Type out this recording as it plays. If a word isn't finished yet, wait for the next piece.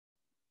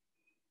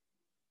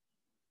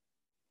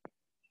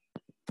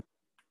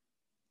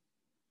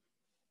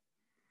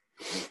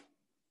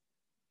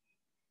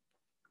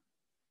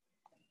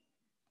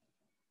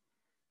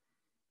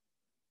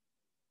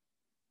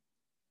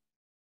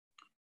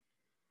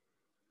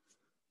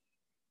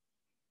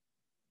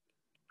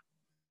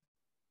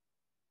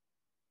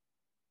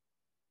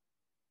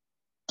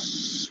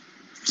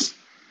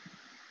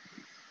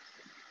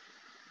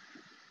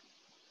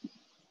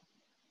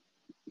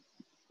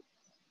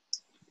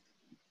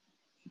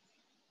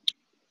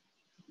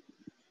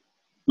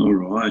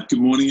All right, good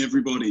morning,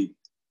 everybody.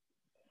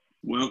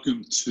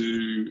 Welcome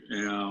to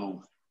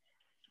our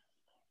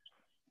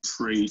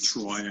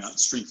pre-tryout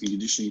strength and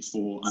conditioning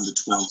for under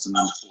 12s and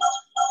under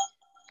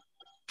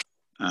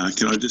 4.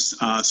 Can I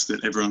just ask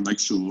that everyone make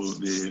sure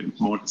their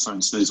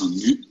microphone stays on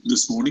mute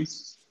this morning?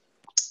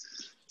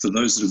 For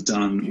those that have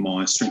done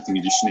my strength and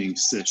conditioning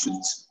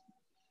sessions,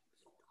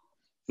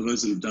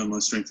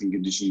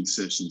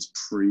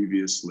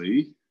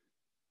 previously,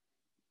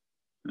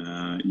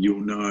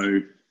 you'll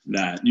know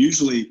that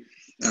usually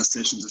our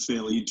sessions are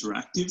fairly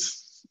interactive.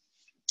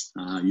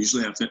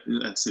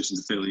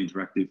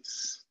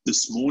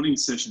 This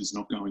morning's session is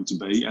not going to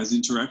be as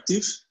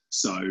interactive,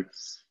 so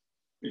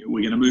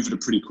we're going to move at a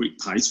pretty quick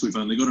pace. We've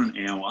only got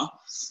an hour,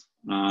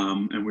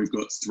 and we've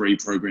got 3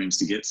 programs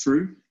to get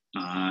through.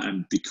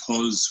 And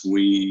because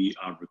we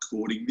are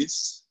recording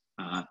this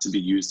to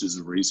be used as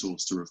a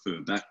resource to refer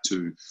back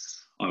to,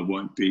 I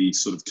won't be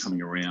sort of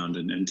coming around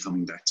and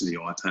coming back to the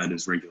iPad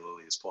as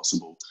regularly as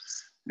possible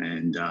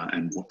and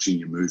watching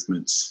your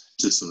movements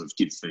to sort of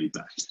give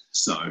feedback.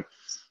 So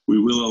we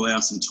will allow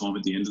some time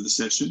at the end of the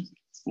session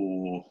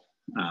for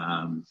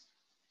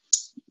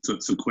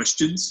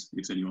questions.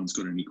 If anyone's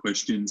got any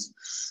questions,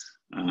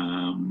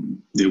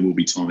 there will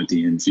be time at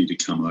the end for you to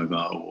come over,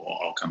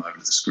 or I'll come over to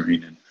the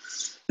screen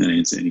and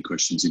answer any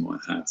questions you might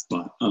have.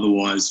 But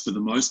otherwise, for the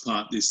most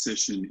part, this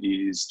session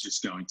is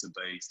just going to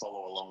be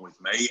follow along with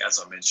me. As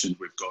I mentioned,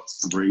 we've got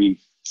three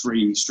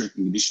strength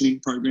and conditioning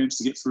programs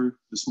to get through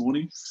this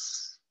morning.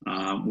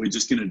 We're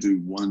just going to do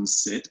one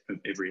set of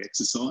every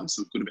exercise.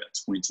 So we've got about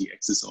 20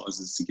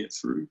 exercises to get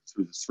through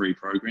the 3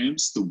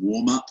 programs. The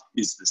warm-up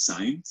is the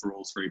same for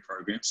all 3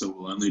 programs, so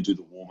we'll only do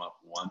the warm-up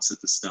once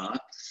at the start.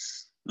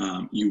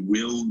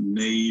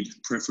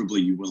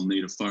 Preferably you will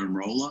need a foam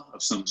roller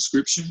of some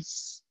description.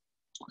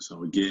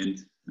 So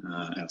again,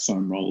 our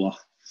foam roller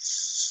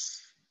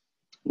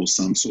or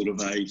some sort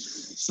of a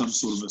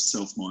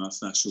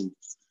self-myofascial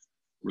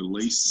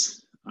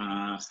release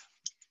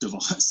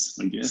device,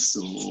 I guess,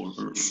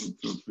 or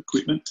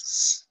equipment.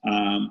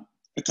 A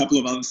couple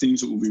of other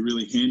things that will be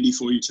really handy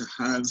for you to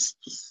have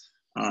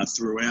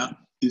throughout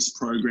this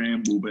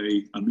program will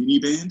be a mini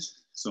band,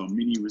 so a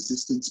mini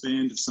resistance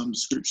band of some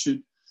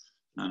description.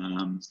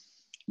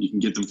 You can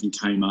get them from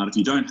Kmart. If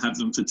you don't have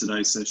them for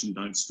today's session,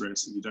 don't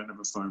stress. If you don't have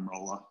a foam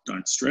roller,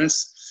 don't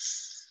stress.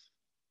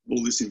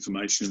 All this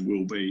information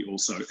will be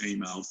also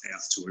emailed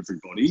out to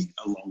everybody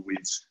along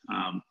with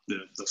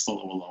the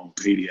follow-along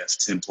PDF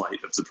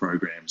template of the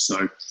program.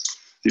 So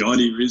the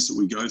idea is that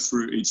we go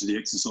through each of the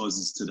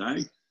exercises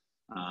today.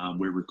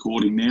 We're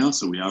recording now,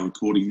 so we are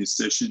recording this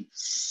session.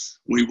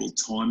 We will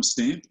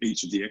timestamp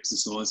each of the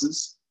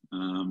exercises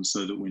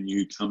so that when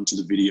you come to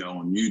the video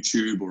on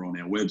YouTube or on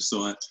our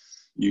website,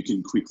 you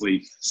can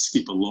quickly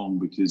skip along,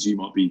 because you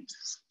might be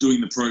doing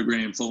the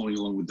program, following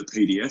along with the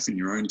PDF in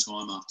your own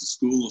time after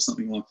school or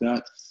something like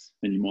that,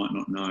 and you might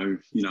not know,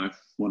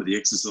 one of the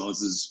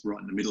exercises right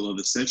in the middle of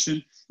the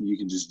session. You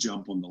can just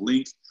jump on the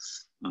link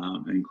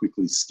and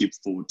quickly skip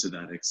forward to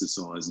that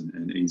exercise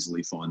and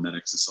easily find that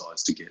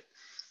exercise to get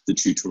the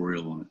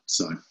tutorial on it.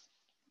 So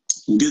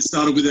we'll get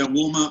started with our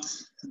warm-up.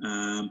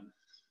 I'm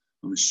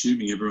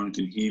assuming everyone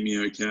can hear me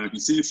okay. I can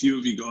see a few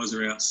of you guys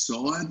are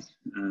outside.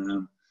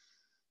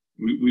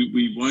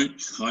 We won't,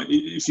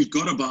 if you've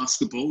got a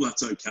basketball,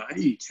 that's okay.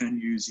 You can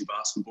use your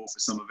basketball for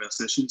some of our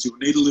sessions. You'll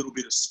need a little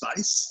bit of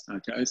space,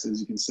 okay? So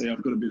as you can see,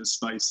 I've got a bit of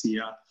space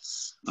here.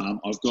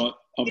 I've got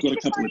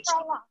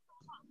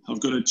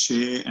a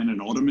chair and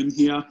an ottoman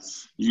here.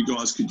 You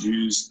guys could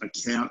use a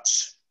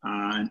couch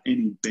and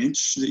any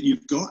bench that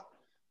you've got,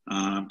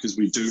 because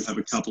we do have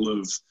a couple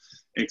of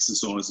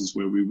exercises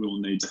where we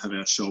will need to have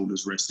our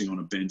shoulders resting on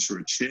a bench or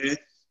a chair,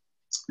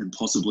 and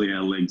possibly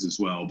our legs as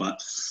well.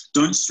 But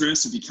don't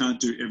stress if you can't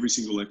do every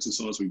single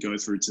exercise we go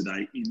through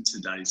today in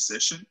today's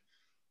session.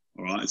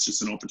 All right, it's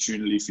just an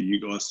opportunity for you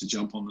guys to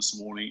jump on this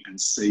morning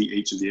and see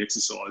each of the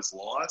exercises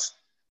live,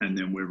 and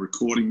then we're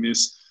recording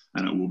this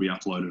and it will be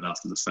uploaded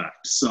after the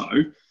fact. So,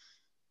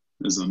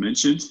 as I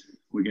mentioned,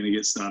 we're going to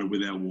get started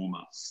with our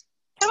warm-up.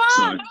 Come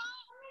on!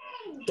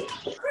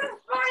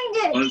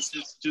 Let's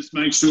just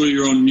make sure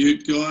you're on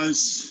mute,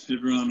 guys.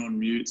 Everyone on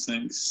mute,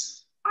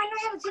 thanks. I know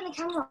how to turn the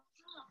camera.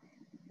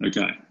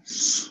 Okay.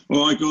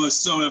 All right, guys.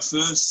 So our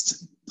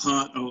first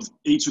part of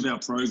each of our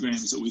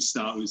programs that we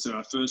start with. So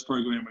our first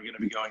program we're going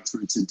to be going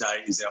through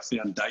today is our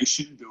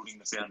foundation, building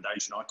the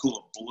foundation. I call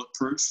it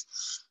bulletproof,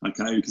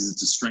 okay, because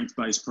it's a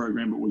strength-based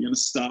program, but we're going to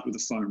start with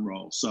a foam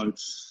roll. So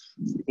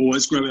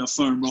always grab our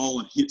foam roll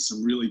and hit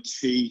some really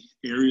key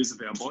areas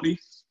of our body.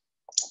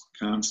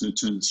 Okay, I'm just going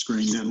to turn the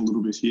screen down a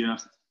little bit here.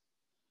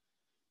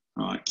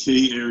 All right,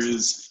 key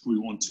areas we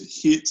want to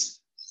hit.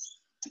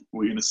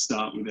 We're going to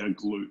start with our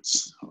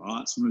glutes. All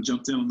right, so I'm going to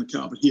jump down on the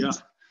carpet here.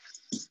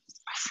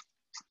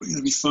 We're going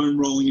to be foam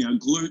rolling our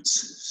glutes.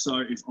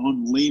 So if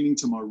I'm leaning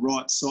to my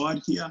right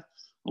side here, I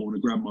want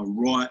to grab my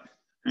right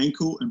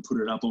ankle and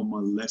put it up on my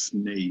left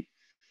knee.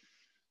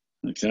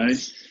 Okay,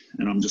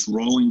 and I'm just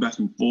rolling back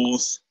and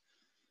forth,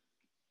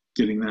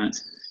 getting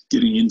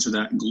into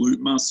that glute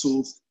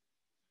muscle.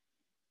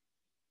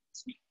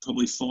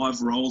 probably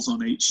 5 rolls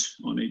on each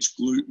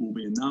glute will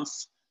be enough.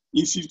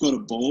 If you've got a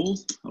ball,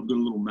 I've got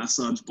a little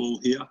massage ball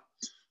here.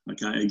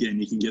 Okay, again,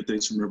 you can get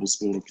these from Rebel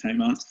Sport or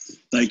Kmart.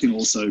 They can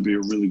also be a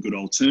really good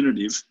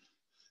alternative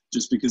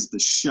just because the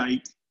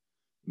shape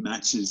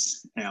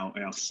matches our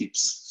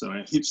hips. So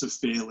our hips are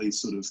fairly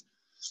sort of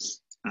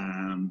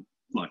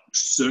like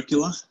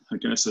circular.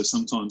 Okay, so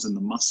sometimes in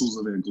the muscles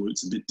of our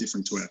glutes a bit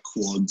different to our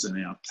quads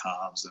and our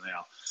calves and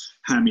our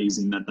hammies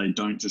in that they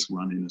don't just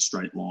run in a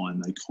straight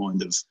line. They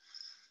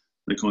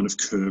kind of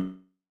curve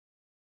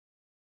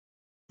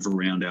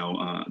around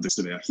our the rest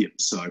of our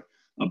hips. So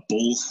a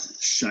ball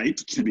shape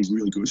can be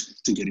really good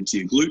to get into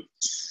your glute.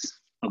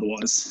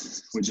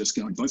 Otherwise, we're just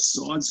going both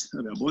sides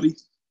of our body.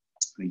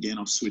 And again,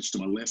 I've switched to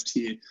my left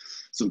here.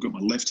 So I've got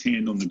my left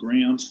hand on the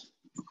ground.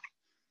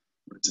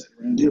 Rotate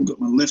around here. I've got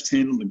my left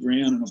hand on the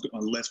ground and I've got my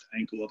left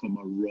ankle up on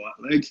my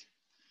right leg.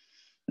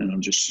 And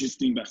I'm just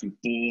shifting back and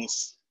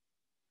forth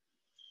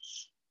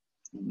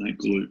on that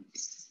glute.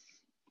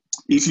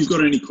 If you've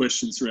got any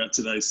questions throughout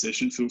today's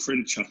session, feel free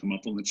to chuck them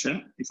up on the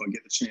chat. If I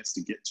get the chance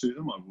to get to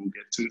them, I will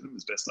get to them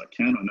as best I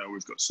can. I know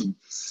we've got some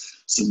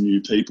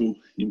new people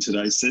in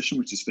today's session,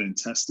 which is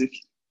fantastic.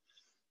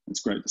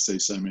 It's great to see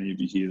so many of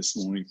you here this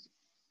morning.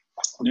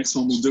 Next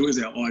one we'll do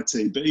is our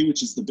ITB,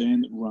 which is the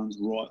band that runs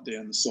right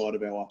down the side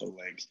of our upper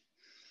leg.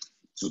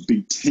 So a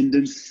big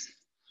tendon.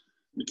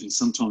 It can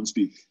sometimes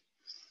be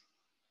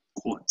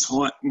quite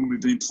tight when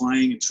we've been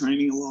playing and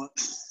training a lot.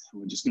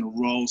 We're just going to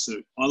roll.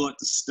 So I like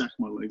to stack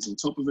my legs on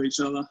top of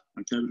each other.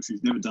 Okay, but if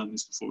you've never done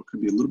this before, it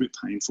can be a little bit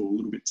painful, a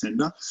little bit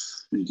tender.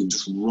 And you can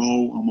just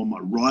roll. I'm on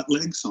my right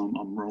leg, so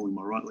I'm rolling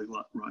my right leg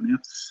right now.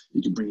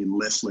 You can bring your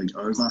left leg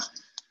over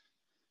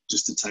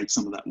just to take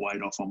some of that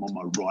weight off. I'm on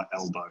my right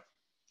elbow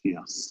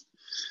here.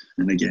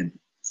 And again,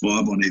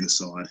 5 on either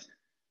side.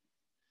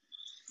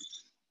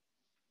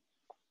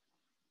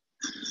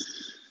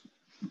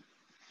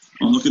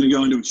 I'm not going to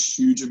go into a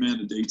huge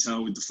amount of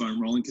detail with the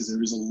foam rolling because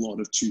there is a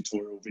lot of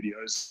tutorial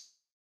videos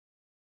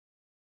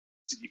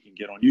that you can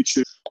get on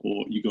YouTube,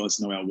 or you guys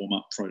know our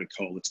warm-up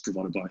protocol that's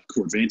provided by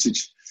Core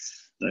Advantage.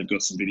 They've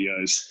got some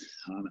videos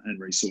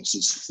and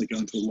resources that go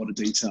into a lot of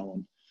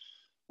detail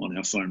on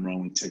our foam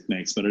rolling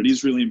techniques, but it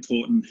is really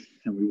important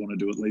and we want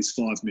to do at least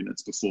 5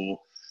 minutes before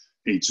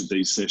each of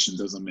these sessions.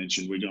 As I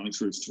mentioned, we're going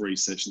through 3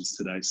 sessions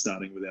today,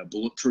 starting with our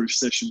bulletproof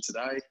session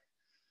today,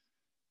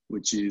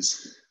 which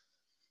is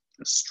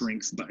a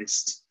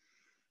strength-based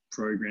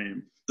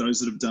program. Those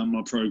that have done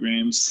my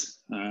programs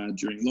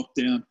during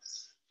lockdown,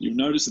 you'll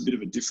notice a bit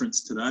of a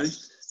difference today.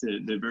 We're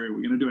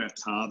going to do our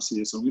calves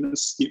here, so I'm going to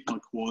skip my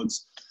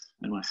quads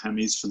and my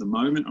hammies for the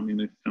moment. I'm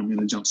going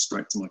to jump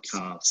straight to my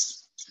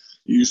calves.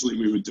 Usually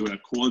we would do our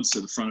quads,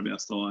 so the front of our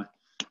thigh,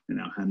 and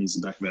our hammies,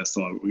 the back of our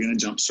thigh. But we're going to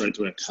jump straight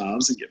to our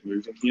calves and get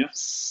moving here.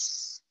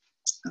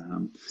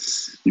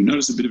 You'll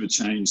notice a bit of a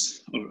change.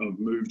 I've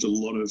moved a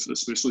lot of,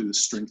 especially the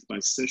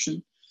strength-based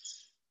session,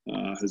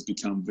 has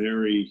become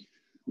very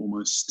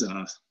almost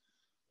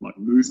like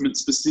movement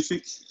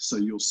specific. So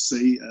you'll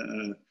see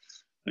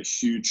a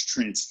huge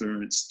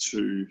transference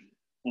to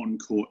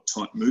on-court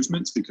type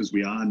movements because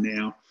we are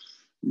now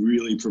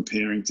really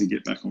preparing to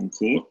get back on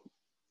court.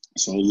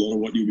 So a lot of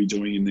what you'll be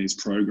doing in these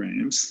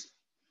programs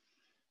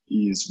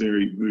is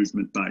very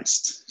movement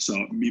based. So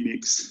it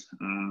mimics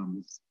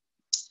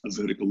a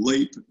vertical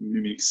leap,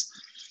 mimics,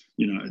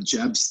 a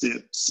jab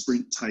step,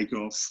 sprint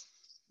takeoff.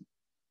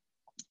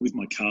 With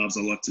my calves,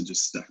 I like to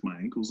just stack my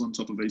ankles on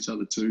top of each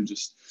other too,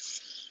 just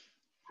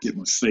get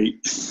my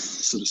feet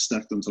sort of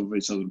stacked on top of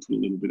each other and put a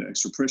little bit of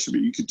extra pressure.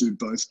 But you could do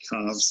both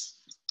calves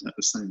at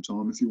the same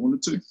time if you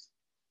wanted to.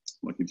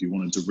 Like if you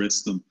wanted to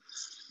rest them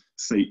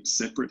feet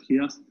separate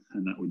here,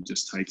 and that would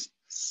just take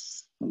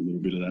a little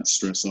bit of that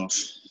stress off.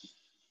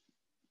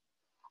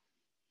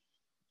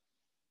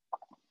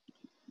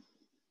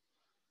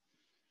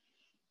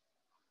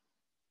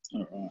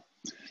 All right.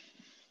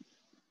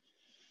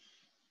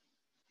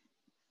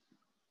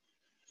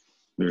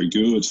 Very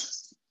good.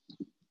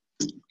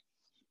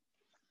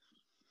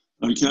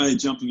 Okay,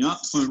 jumping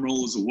up, foam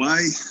rollers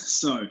away.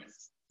 So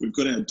we've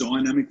got our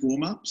dynamic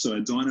warm-up. So our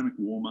dynamic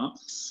warm-up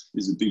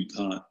is a big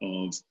part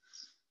of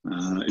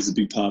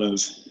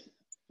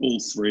all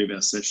 3 of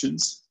our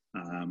sessions.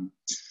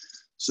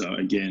 So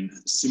again,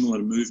 similar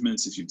to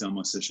movements. If you've done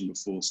my session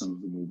before, some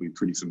of them will be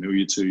pretty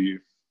familiar to you.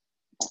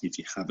 If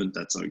you haven't,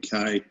 that's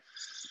okay.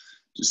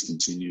 Just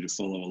continue to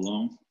follow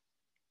along.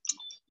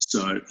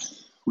 So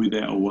with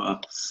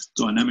our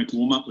dynamic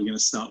warm-up, we're going to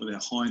start with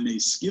our high knee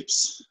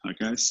skips.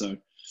 Okay, so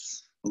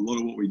a lot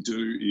of what we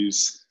do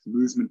is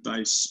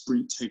movement-based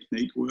sprint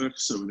technique work.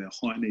 So with our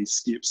high knee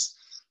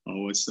skips, I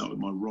always start with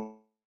my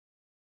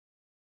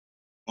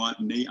right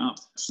knee up,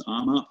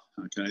 arm up.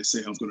 Okay,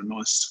 see how I've got a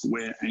nice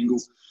square angle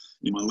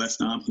in my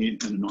left arm here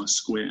and a nice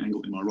square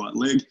angle in my right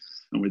leg.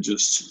 And we're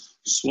just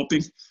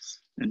swapping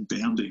and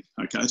bounding.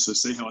 Okay, so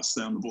see how I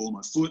stay on the ball of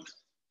my foot.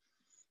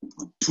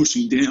 I'm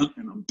pushing down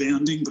and I'm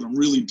bounding, but I'm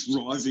really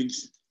driving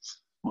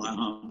my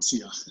arms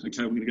here.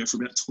 Okay, we're going to go for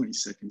about 20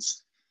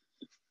 seconds.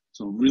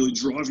 So I'm really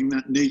driving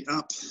that knee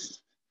up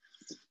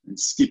and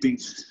skipping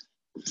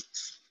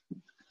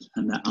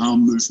And that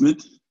arm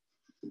movement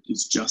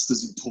is just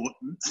as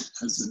important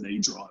as the knee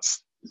drive.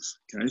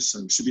 Okay,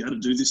 so we should be able to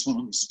do this one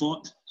on the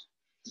spot.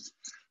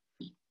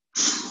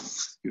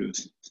 Good.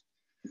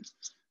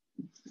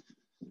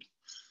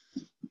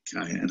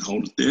 Okay, and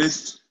hold it there.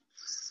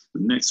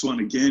 The next one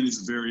again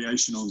is a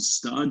variation on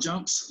star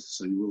jumps.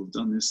 So you will have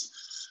done this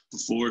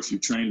before if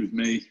you've trained with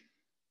me.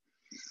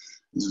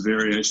 There's a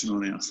variation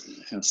on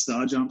our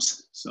star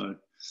jumps. So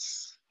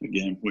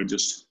again, we're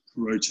just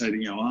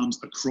rotating our arms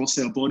across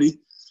our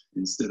body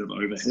instead of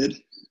overhead.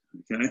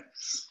 Okay,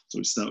 so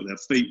we start with our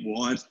feet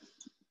wide,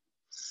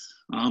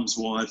 arms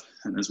wide,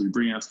 and as we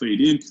bring our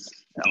feet in,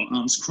 our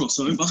arms cross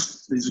over.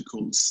 These are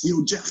called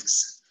seal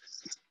jacks.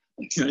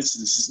 Okay, so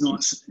this is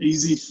nice and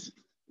easy.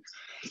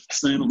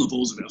 Staying on the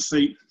balls of our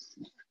feet,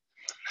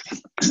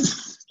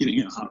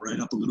 getting our heart rate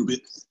up a little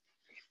bit.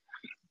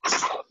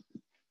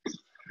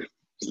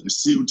 So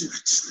seal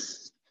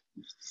jacks,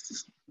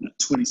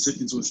 20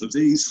 seconds worth of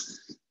these.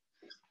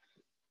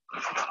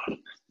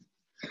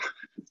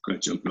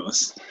 Great job,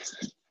 guys.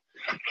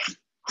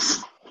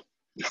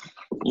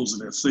 Balls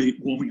of our feet,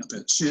 warming up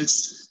our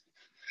chest,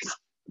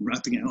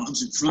 wrapping our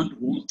arms in front,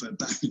 warm up our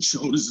back and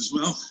shoulders as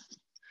well.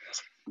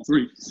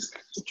 3,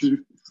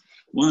 2,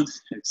 1,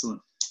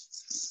 excellent.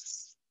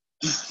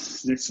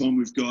 Next one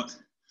we've got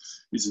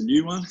is a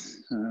new one.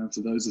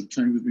 For those that have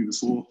trained with me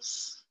before,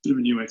 bit of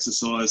a new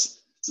exercise.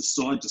 It's a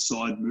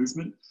side-to-side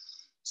movement.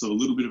 So a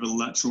little bit of a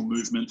lateral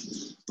movement,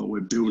 but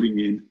we're building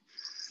in.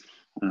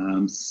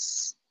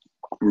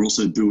 We're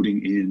also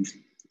building in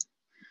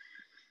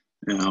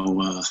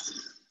our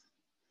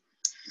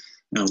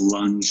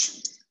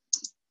lunge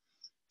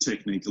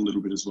technique a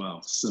little bit as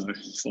well. So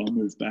if I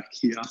move back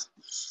here,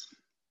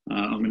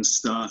 I'm going to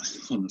start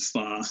on the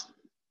far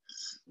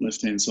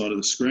left-hand side of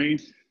the screen.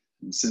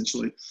 And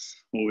essentially,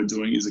 what we're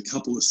doing is a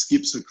couple of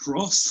skips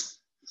across,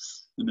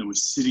 and then we're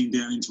sitting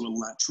down into a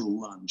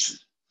lateral lunge.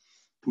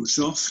 Push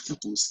off, a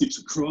couple of skips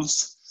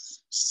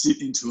across,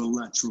 sit into a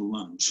lateral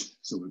lunge.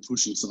 So we're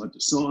pushing side to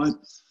side.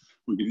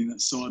 We're getting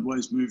that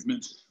sideways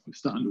movement. We're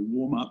starting to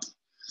warm up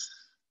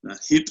that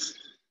hip.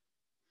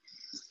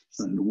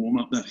 Starting to warm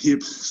up that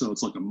hip. So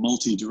it's like a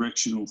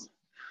multi-directional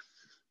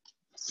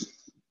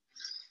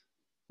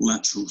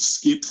lateral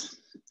skip.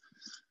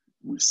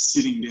 We're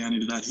sitting down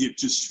into that hip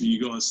just for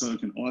you guys so I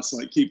can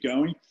isolate, keep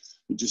going,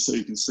 but just so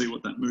you can see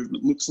what that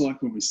movement looks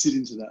like. When we sit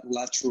into that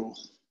lateral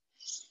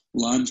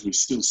lunge, we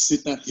still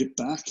sit that hip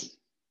back.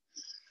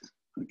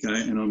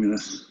 Okay, and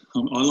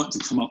I like to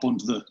come up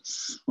onto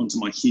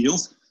my heel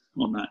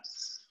on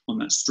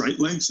that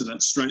straight leg. So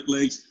that straight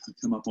leg, I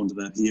come up onto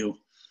that heel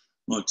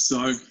like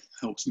so,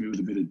 helps me with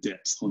a bit of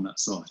depth on that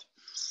side.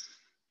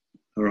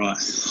 All right,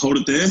 hold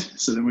it there.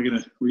 So then we're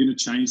gonna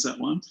change that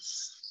one.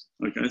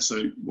 Okay,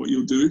 so what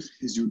you'll do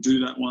is you'll do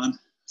that one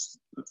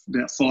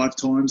about 5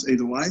 times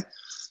either way.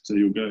 So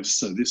you'll go,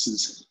 so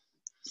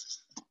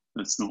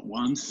that's not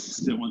one.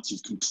 Then once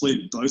you've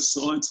completed both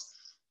sides,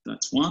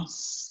 that's one.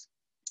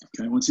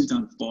 Okay, once you've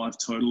done 5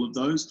 total of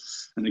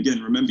those, and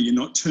again, remember you're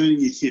not turning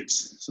your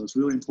hips. So it's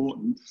really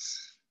important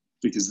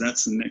because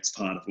that's the next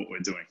part of what we're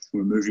doing.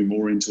 We're moving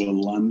more into a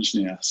lunge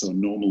now, so a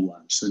normal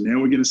lunge. So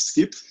now we're gonna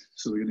skip.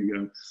 So we're gonna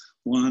go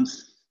 1,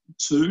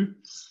 2,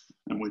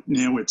 and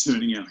now we're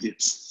turning our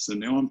hips. So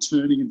now I'm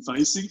turning and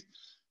facing,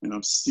 and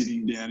I'm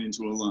sitting down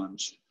into a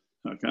lunge,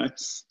 okay?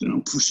 Then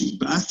I'm pushing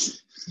back,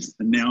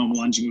 and now I'm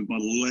lunging with my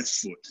left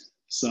foot.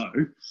 So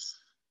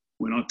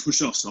when I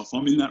push off, so if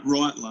I'm in that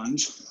right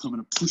lunge, I'm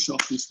gonna push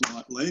off this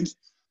right leg,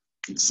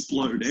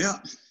 explode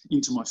out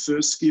into my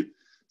first skip,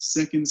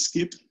 second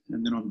skip,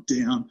 and then I'm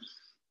down,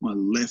 my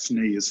left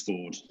knee is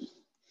forward.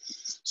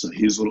 So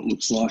here's what it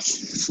looks like.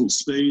 Full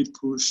speed,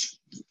 push,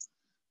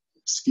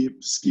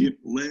 skip, skip,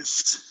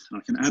 left. I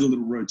can add a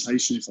little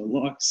rotation if I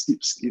like.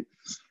 Skip, skip,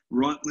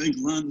 right leg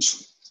lunge,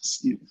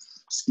 skip,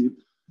 skip,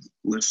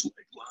 left leg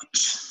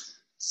lunge,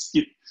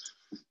 skip,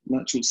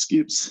 lateral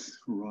skips,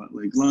 right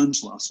leg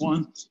lunge, last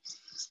one,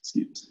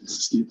 skip,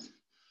 skip,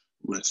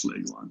 left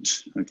leg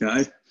lunge,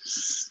 okay?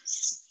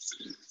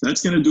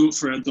 That's gonna do it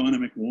for our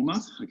dynamic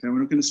warm-up, okay? We're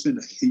not gonna spend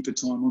a heap of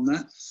time on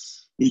that.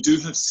 We do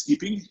have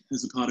skipping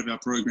as a part of our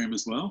program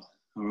as well,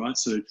 all right?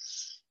 So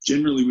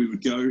generally, we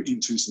would go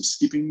into some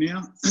skipping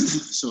now.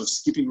 So a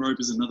skipping rope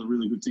is another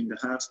really good thing to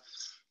have.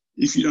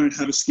 If you don't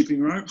have a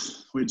skipping rope,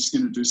 we're just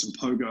going to do some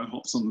pogo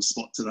hops on the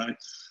spot today.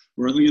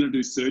 We're only going to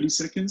do 30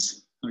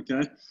 seconds,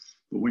 okay?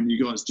 But when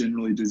you guys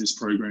generally do this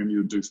program, you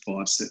would do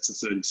 5 sets of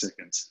 30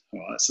 seconds.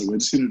 All right, so we're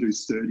just going to do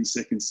 30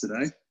 seconds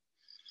today.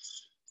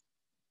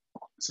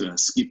 So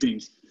skipping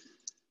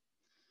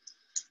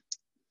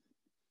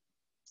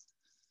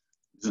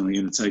is only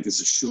going to take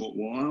us a short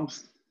while,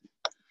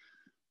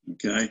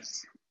 okay?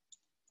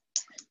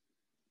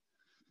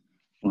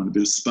 Find a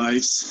bit of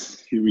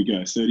space. Here we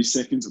go. 30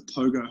 seconds of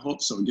pogo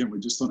hop. So again, we're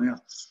just on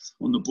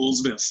the balls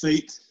of our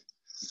feet.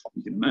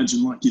 You can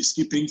imagine like you're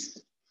skipping.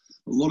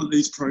 A lot of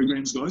these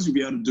programs, guys, you'll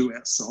be able to do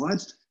outside.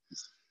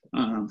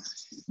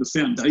 The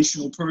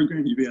foundational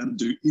program, you'll be able to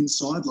do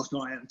inside like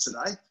I am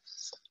today.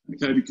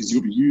 Okay, because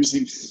you'll be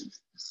using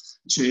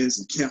chairs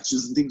and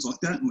couches and things like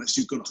that, unless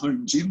you've got a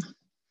home gym.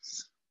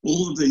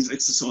 All of these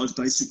exercises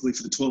basically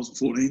for the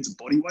 12s and 14s are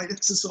body weight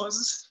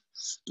exercises,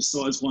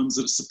 besides ones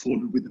that are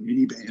supported with a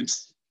mini band.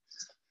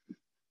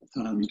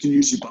 You can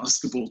use your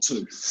basketball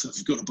too. So if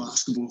you've got a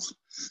basketball,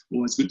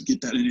 always good to get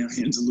that in our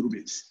hands a little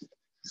bit.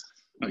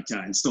 Okay,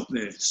 and stop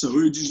there. So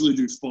we would usually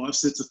do 5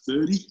 sets of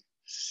 30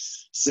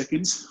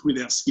 seconds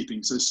with our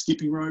skipping. So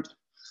skipping rope,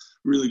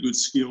 really good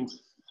skill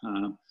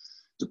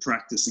to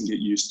practice and get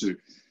used to.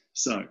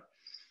 So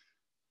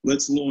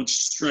let's launch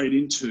straight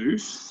into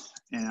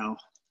our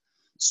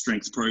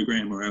strength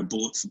program or our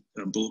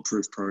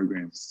bulletproof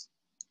program.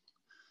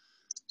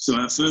 So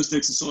our first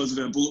exercise of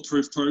our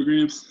bulletproof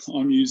program,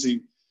 I'm going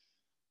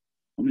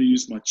to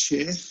use my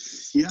chair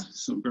here.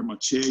 So I'll grab my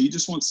chair. You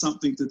just want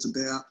something that's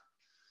about,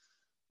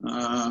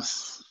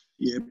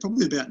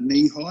 probably about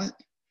knee height,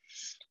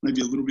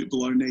 maybe a little bit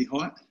below knee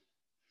height.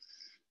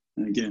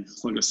 And again,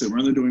 like I said, we're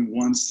only doing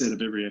 1 set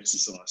of every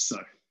exercise. So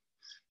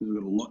we've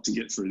got a lot to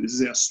get through. This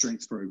is our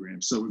strength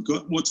program. So we've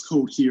got what's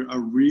called here a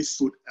rear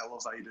foot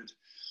elevated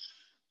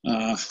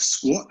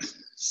squat.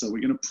 So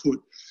we're going to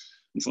put,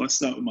 if I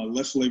start with my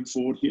left leg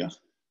forward here,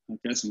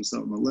 okay, so I'm going to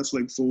start with my left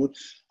leg forward.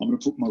 I'm going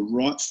to put my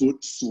right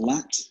foot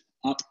flat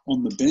up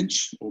on the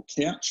bench or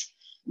couch.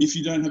 If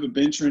you don't have a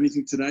bench or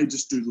anything today,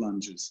 just do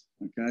lunges,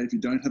 okay? If you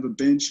don't have a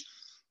bench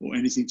or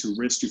anything to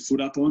rest your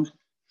foot up on,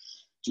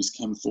 just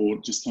come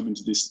forward, just come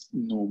into this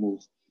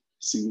normal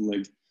single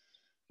leg,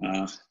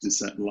 just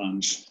that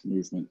lunge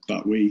movement.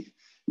 But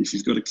if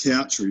you've got a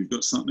couch or you've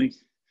got something,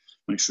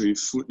 make sure your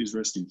foot is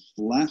resting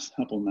flat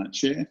up on that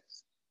chair,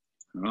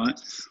 all right?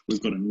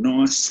 We've got a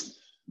nice,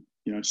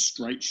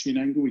 straight shin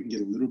angle. We can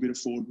get a little bit of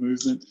forward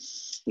movement,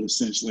 but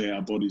essentially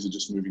our bodies are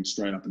just moving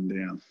straight up and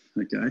down,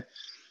 okay?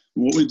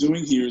 And what we're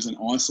doing here is an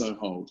iso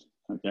hold,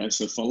 okay?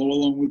 So follow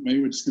along with me.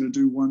 We're just going to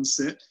do 1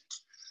 set.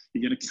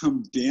 You're going to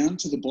come down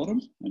to the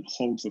bottom and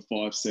hold for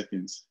 5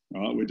 seconds,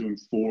 all right? We're doing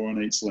 4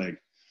 on each leg.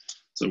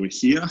 So we're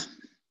here.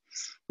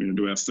 We're going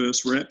to do our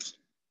first rep.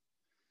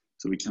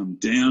 So we come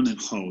down and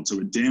hold. So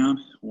we're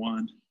down,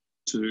 1,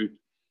 2,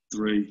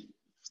 3,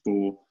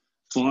 4,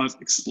 5,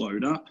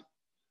 explode up.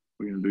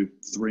 We're going to do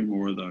 3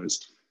 more of those.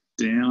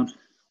 Down,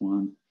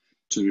 1,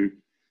 2,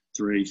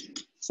 3,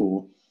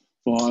 4,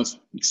 5,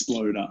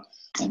 explode up.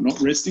 I'm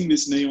not resting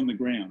this knee on the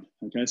ground,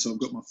 okay? So I've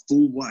got my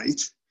full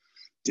weight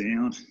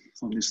down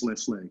on this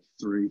left leg.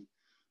 3,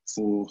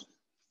 4,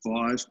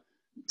 5,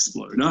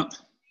 explode up.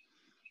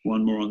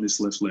 1 more on this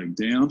left leg.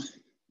 Down,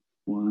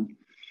 1,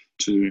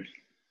 2,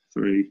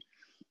 3,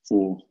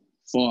 4,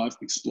 5,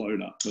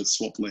 explode up. Let's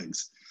swap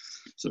legs.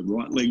 So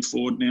right leg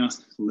forward now,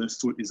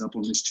 left foot is up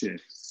on this chair.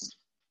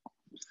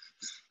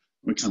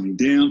 We're coming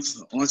down for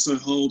the iso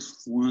hold.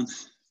 1,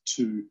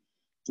 2,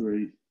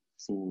 3,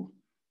 4,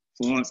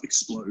 5,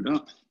 explode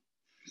up.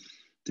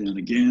 Down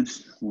again.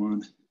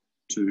 1,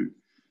 2,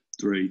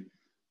 3,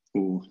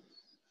 4,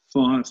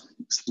 5,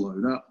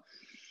 explode up.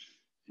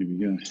 Here we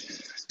go.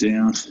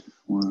 Down.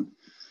 1,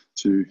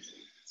 2,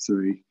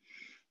 3,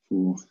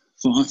 4,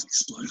 5,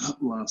 explode up.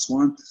 Last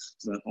one.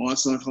 So that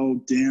iso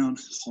hold, down,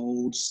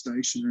 hold,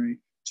 stationary.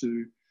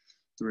 2,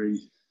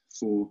 3,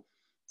 4,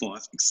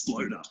 5,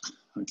 explode up.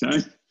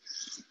 Okay.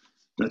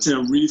 That's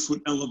our rear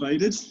foot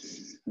elevated,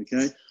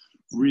 okay?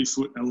 Rear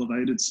foot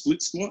elevated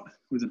split squat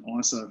with an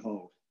iso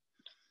hold.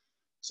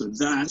 So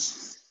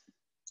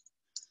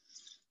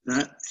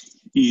that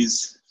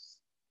is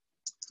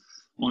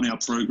on our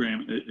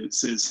program. It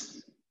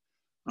says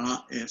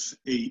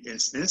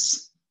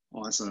RFESS,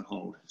 iso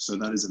hold. So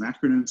that is an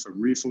acronym for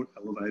rear foot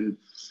elevated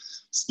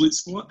split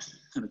squat,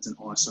 and it's an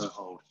iso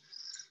hold.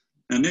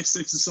 Our next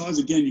exercise,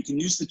 again, you can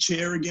use the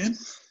chair again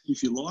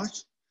if you like.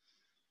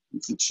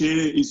 If the chair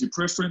is your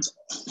preference,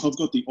 I've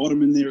got the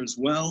ottoman there as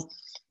well.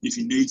 If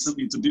you need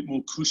something that's a bit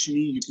more cushiony,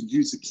 you can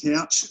use the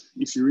couch.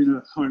 If you're in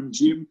a home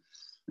gym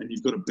and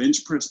you've got a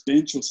bench press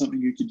bench or something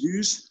you could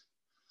use,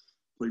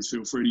 please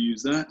feel free to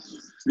use that.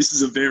 This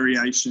is a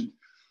variation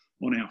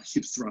on our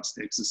hip thrust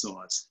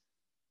exercise.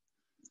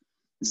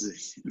 This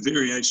is a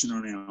variation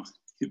on our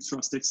hip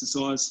thrust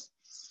exercise.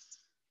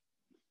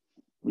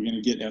 We're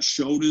going to get our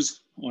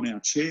shoulders on our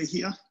chair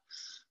here.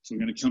 So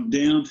we're going to come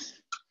down.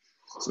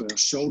 So our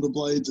shoulder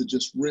blades are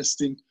just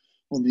resting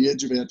on the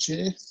edge of our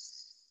chair.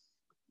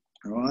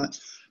 All right.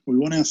 We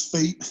want our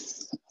feet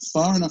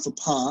far enough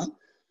apart.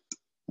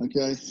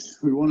 Okay.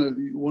 We want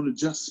to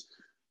just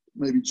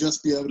maybe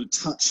just be able to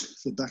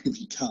touch the back of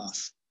your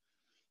calf.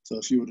 So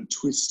if you were to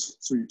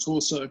twist through your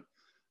torso,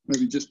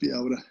 maybe just be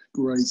able to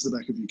graze the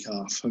back of your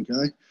calf.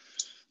 Okay.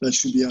 That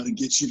should be able to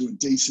get you to a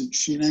decent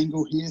shin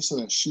angle here.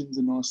 So our shins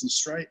are nice and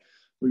straight.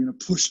 We're going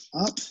to push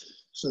up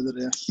so that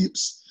our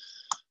hips,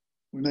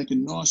 we make a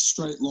nice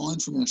straight line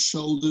from our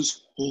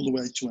shoulders all the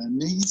way to our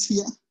knees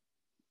here,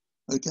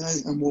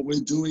 okay? And what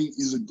we're doing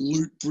is a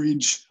glute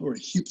bridge or a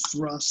hip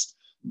thrust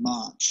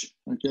march,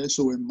 okay?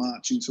 So we're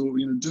marching. So what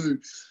we're going to do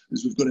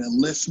is we've got our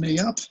left knee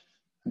up,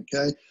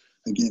 okay?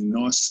 Again,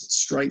 nice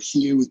straight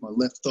here with my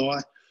left thigh.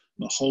 I'm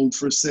going to hold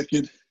for a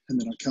second, and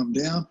then I come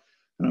down,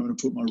 and I'm going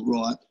to put my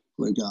right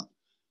leg up.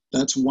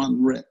 That's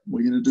 1 rep.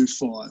 We're going to do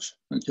 5,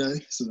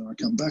 okay? So then I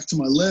come back to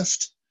my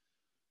left,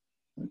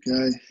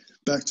 okay,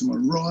 back to my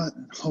right,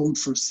 and hold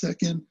for a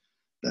second.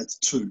 That's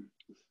 2,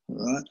 all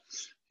right?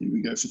 Here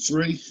we go for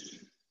 3.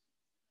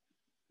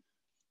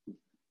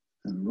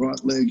 And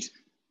right leg,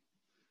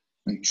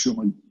 making sure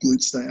my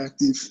glutes stay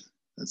active.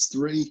 That's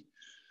 3.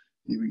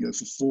 Here we go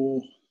for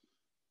 4.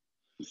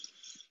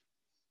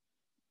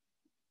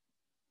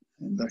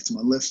 And back to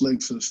my left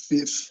leg for the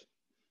 5th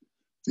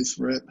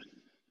rep.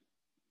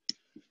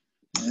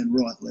 And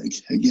right leg,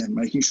 again,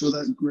 making sure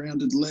that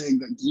grounded leg,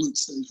 that glute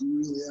stays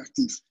really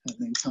active, and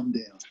then come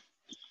down.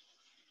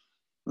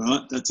 All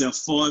right, that's our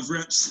 5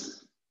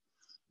 reps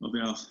of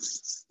our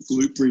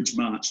glute bridge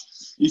march.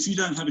 If you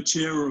don't have a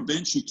chair or a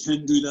bench, you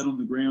can do that on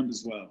the ground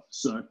as well.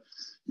 So if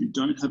you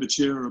don't have a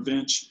chair or a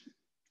bench,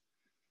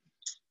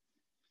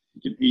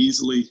 you can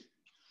easily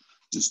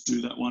just do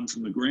that one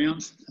from the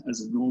ground as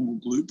a normal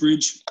glute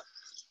bridge.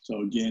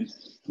 So again,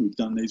 we've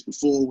done these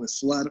before. We're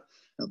flat,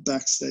 our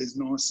back stays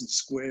nice and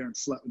square and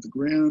flat with the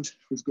ground.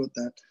 We've got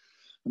that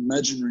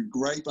imaginary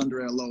grape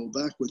under our lower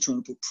back. We're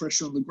trying to put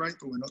pressure on the grape,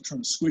 but we're not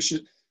trying to squish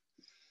it.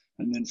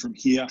 And then from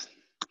here,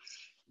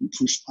 you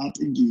push up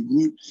into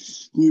your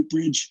glute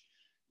bridge,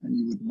 and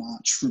you would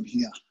march from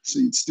here. So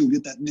you'd still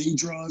get that knee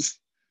drive.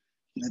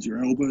 You have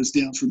your elbows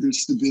down for a bit of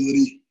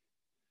stability,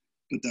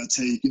 but that's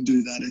how you can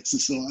do that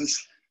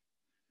exercise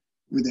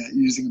without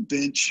using a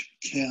bench,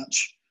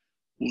 couch,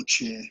 or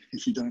chair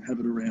if you don't have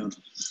it around.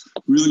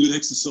 Really good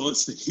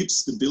exercise for hip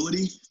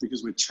stability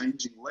because we're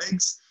changing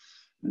legs.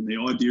 And the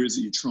idea is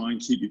that you try and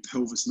keep your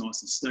pelvis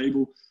nice and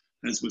stable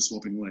as we're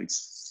swapping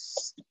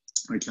legs.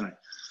 Okay,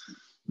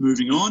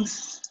 moving on.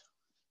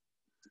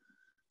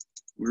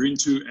 We're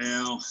into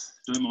our,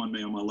 don't mind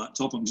me on my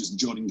laptop, I'm just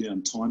jotting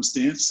down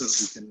timestamps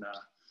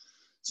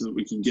so that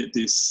we can get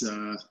this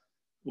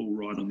all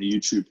right on the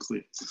YouTube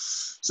clip.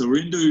 So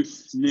we're into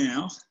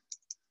now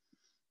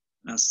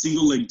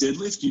single leg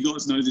deadlift. You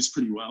guys know this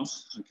pretty well.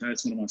 Okay,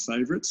 it's one of my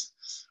favorites.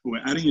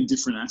 We're adding a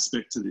different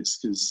aspect to this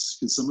because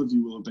some of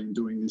you will have been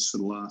doing this for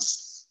the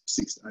last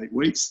 6 to 8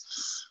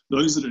 weeks.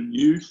 Those that are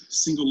new,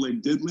 single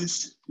leg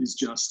deadlift is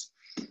just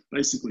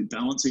basically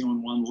balancing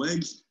on one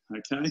leg,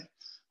 okay?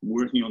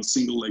 Working on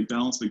single leg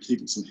balance, but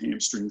keeping some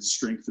hamstring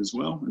strength as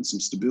well and some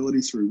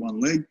stability through one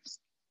leg.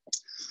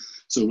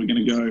 So we're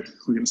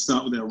gonna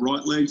start with our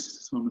right leg.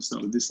 So I'm gonna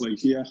start with this leg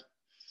here.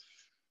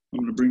 I'm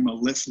gonna bring my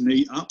left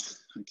knee up.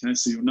 Okay,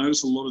 so you'll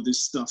notice a lot of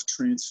this stuff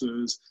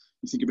transfers.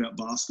 We think about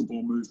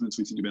basketball movements,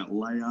 we think about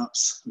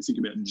layups, we think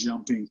about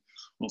jumping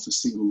off a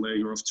single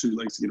leg or off 2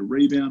 legs to get a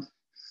rebound.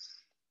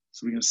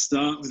 So we're gonna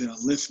start with our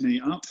left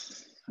knee up,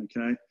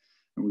 okay?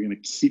 And we're gonna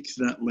kick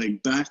that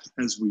leg back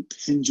as we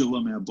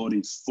pendulum our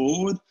body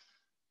forward.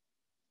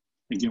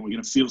 Again, we're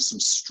gonna feel some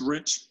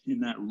stretch in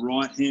that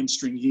right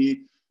hamstring here,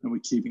 and we're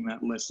keeping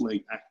that left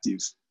leg active.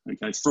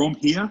 Okay, from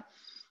here,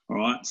 all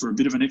right, for a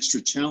bit of an extra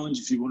challenge,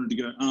 if you wanted to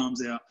go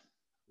arms out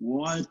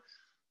wide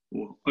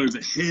or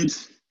overhead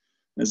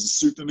as a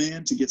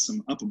Superman to get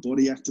some upper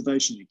body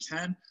activation, you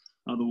can.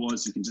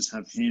 Otherwise, you can just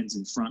have hands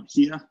in front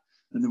here,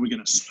 and then we're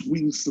gonna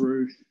swing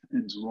through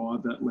and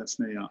drive that left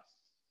knee up.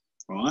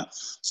 All right,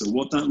 so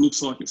what that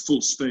looks like at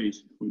full speed,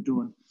 we're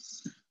gonna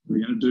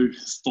do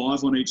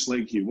 5 on each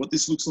leg here. What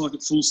this looks like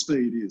at full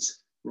speed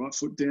is right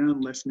foot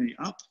down, left knee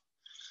up.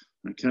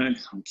 Okay,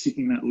 I'm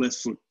kicking that left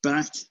foot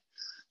back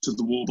to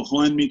the wall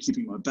behind me,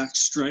 keeping my back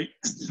straight,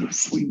 and then I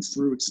swing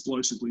through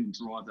explosively and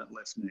drive that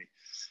left knee.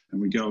 And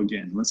we go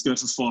again. Let's go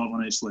for 5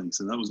 on each leg.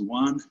 So that was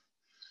 1,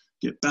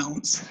 get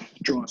balance,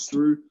 drive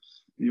through.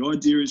 The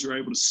idea is you're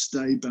able to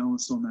stay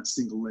balanced on that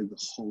single leg the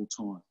whole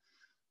time.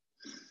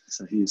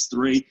 So here's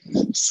 3,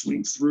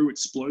 swing through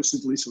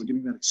explosively. So we're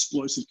getting that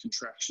explosive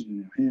contraction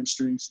in our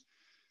hamstrings.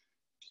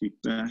 Kick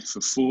back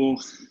for 4,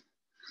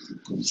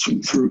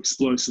 swing through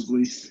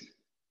explosively.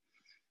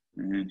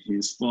 And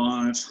here's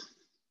 5.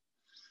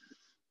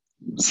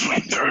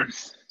 Swing through.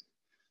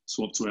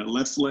 Swap to our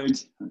left leg.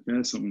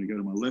 Okay, so I'm going to go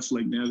to my left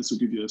leg now. This will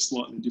give you a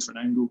slightly different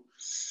angle.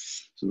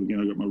 So again,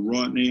 I've got my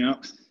right knee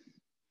up,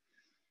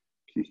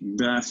 kicking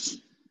back.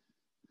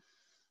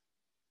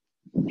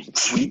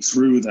 Swing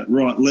through with that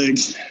right leg,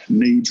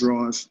 knee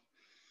drive.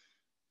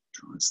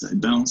 Try and stay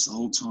balanced the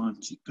whole time.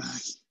 Kick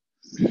back,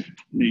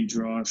 knee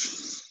drive.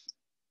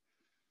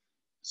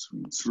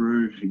 Swing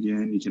through.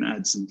 Again, you can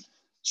add some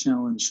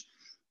challenge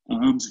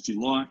arms if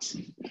you like.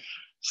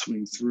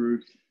 Swing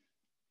through.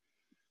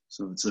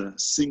 So it's a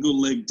single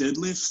leg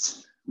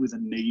deadlift with a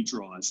knee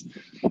drive.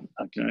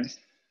 Okay,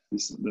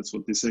 that's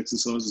what this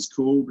exercise is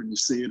called. When you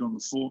see it on the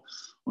floor,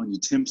 on your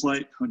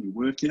template, on your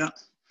workout,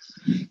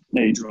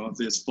 knee drive,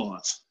 there's 5.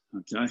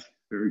 Okay,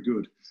 very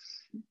good.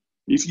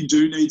 If you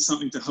do need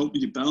something to help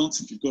with your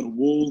balance, if you've got a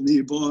wall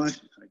nearby,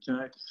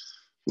 okay,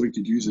 or you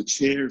could use a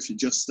chair if you're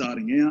just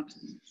starting out.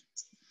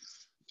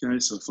 Okay,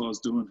 so if I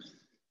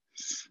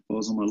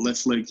was on my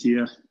left leg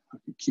here, I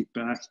could kick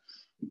back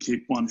and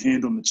keep one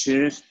hand on the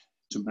chair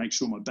to make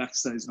sure my back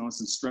stays nice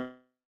and straight.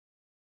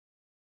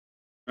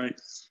 And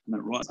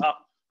that right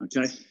up,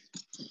 okay?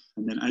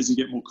 And then as you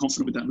get more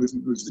confident with that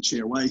movement, move the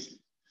chair away.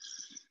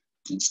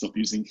 and stop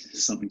using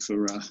something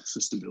for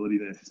stability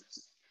there.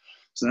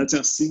 So that's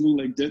our single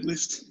leg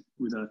deadlift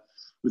with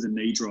a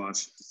knee drive.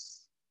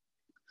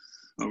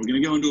 All right, we're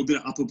going to go into a bit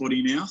of upper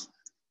body now.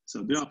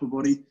 So a bit of upper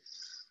body.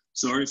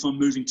 Sorry if I'm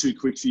moving too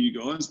quick for you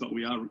guys, but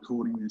we are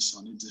recording this.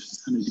 I need to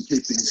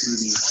keep things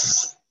moving.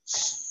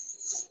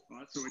 All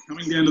right, so we're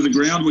coming down to the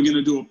ground. We're going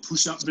to do a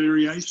push-up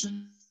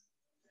variation.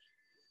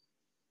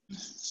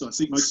 So I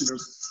think most of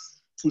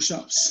those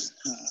push-ups,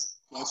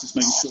 just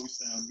making sure we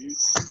stay on mute.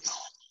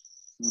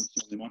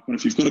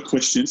 If you've got a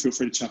question, feel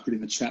free to chuck it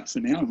in the chat for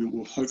now. We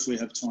will hopefully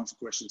have time for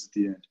questions at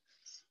the end.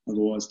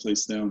 Otherwise,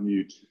 please stay on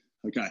mute.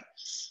 Okay,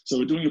 so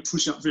we're doing a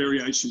push-up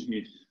variation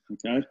here,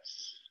 okay?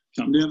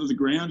 Come down to the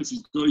ground. If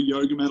you've got a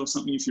yoga mat or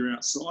something, if you're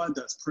outside,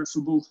 that's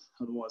preferable.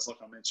 Otherwise, like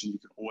I mentioned, you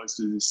can always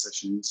do this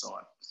session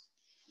inside,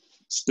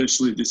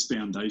 especially this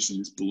foundation,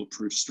 this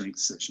bulletproof strength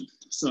session.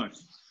 So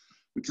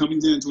we're coming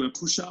down to our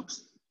push-up.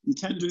 You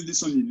can do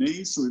this on your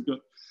knees. So we've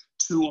got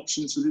two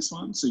options for this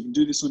one. So you can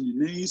do this on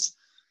your knees,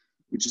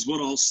 which is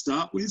what I'll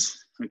start with,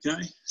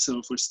 okay? So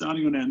if we're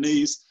starting on our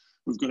knees,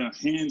 we've got our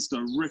hands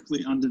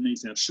directly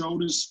underneath our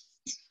shoulders.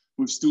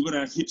 We've still got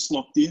our hips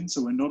locked in,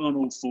 so we're not on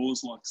all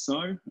fours like so,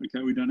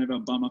 okay? We don't have our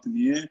bum up in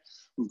the air.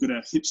 We've got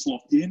our hips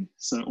locked in,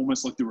 so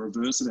almost like the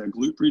reverse of our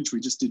glute bridge we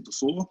just did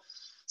before.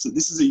 So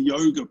this is a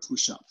yoga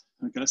push-up,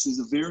 okay? So there's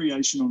a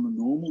variation on the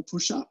normal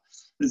push-up.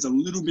 There's a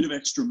little bit of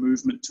extra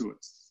movement to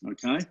it,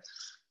 okay?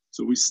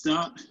 So we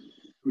start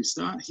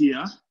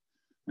here,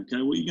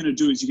 okay? What you're gonna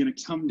do is you're gonna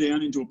come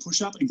down into a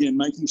push-up, again,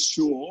 making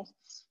sure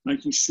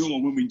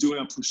when we do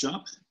our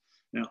push-up,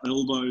 our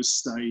elbows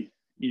stay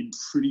in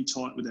pretty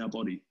tight with our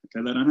body,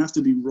 okay? They don't have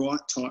to be right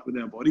tight with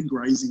our body,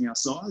 grazing our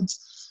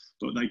sides,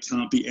 but they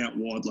can't be out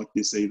wide like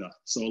this either.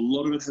 So a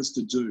lot of it has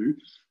to do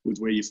with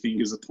where your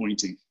fingers are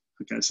pointing,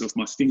 okay? So if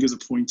my fingers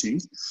are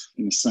pointing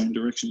in the same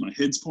direction my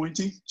head's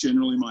pointing,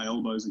 generally my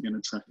elbows are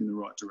gonna track in the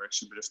right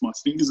direction. But if my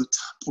fingers are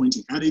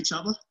pointing at each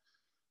other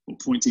or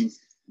pointing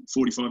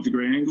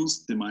 45-degree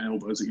angles, then my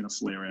elbows are gonna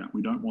flare out.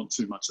 We don't want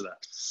too much of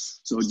that.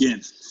 So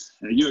again,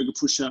 our yoga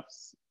push-up,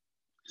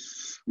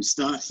 we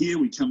start here,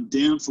 we come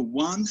down for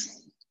one,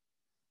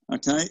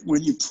 okay?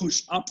 When you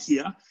push up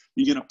here,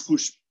 you're gonna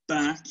push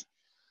back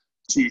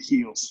to your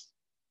heels,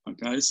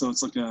 okay? So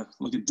it's like a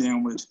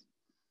downward,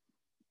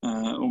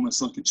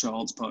 almost like a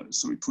child's pose.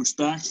 So we push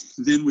back,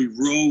 then we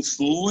roll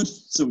forward.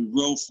 So we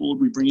roll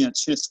forward, we bring our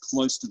chest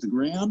close to the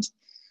ground,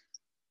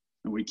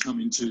 and we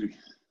come into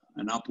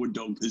an upward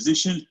dog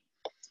position,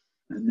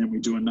 and then we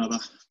do another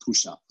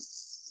push up.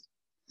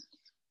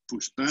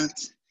 Push back,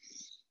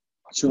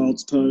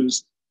 child's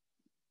pose,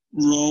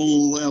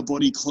 roll our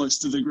body close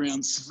to the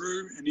ground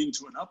through and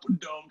into an upward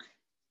dog.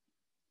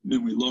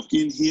 Then we lock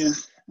in here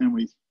and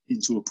we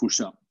into a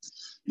push-up.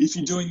 If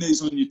you're doing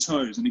these on your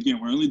toes, and again,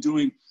 we're only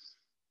doing,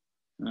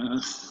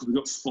 we've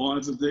got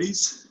 5 of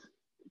these.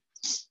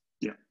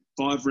 Yeah,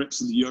 5 reps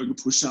of the yoga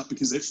push-up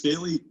because they're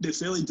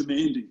fairly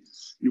demanding.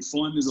 You'll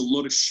find there's a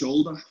lot of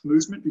shoulder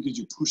movement because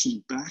you're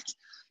pushing back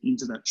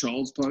into that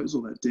child's pose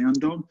or that down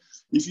dog.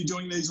 If you're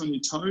doing these on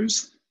your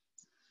toes,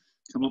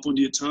 come up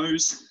onto your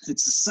toes.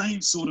 It's the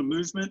same sort of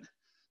movement.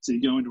 So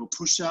you go into a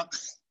push-up,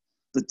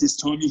 but this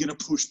time you're going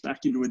to push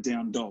back into a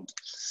down dog.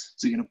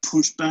 So you're going to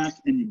push back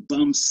and you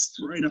bum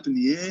straight up in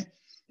the air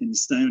and you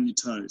stay on your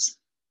toes.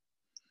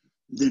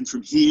 Then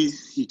from here,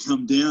 you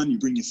come down, you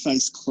bring your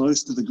face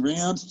close to the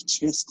ground,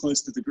 chest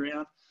close to the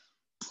ground,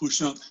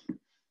 push up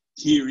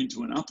here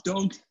into an up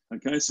dog.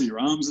 Okay, so your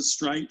arms are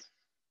straight.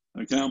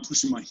 Okay, I'm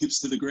pushing my hips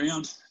to the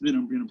ground. Then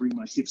I'm going to bring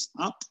my hips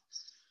up.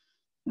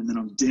 And then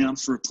I'm down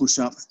for a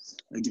push-up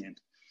again.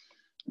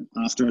 And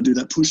after I do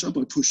that push-up,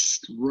 I push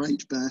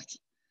straight back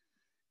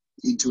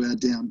into our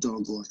down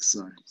dog like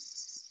so.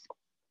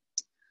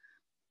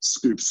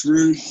 Scoop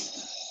through,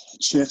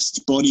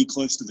 chest, body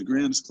close to the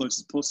ground as close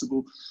as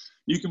possible.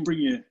 You can bring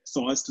your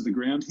thighs to the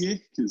ground here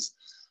because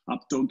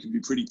up dog can be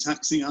pretty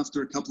taxing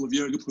after a couple of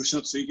yoga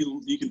push-ups. So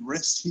you can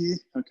rest here,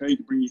 okay? You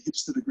can bring your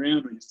hips to the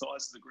ground or your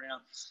thighs to the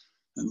ground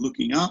and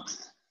looking up,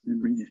 then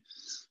bring your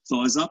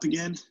thighs up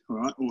again, all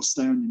right, or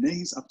stay on your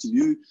knees, up to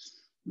you.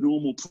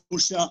 Normal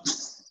push-up,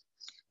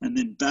 and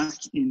then back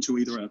into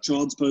either our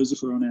child's pose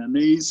if we're on our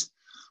knees,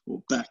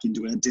 or back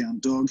into our down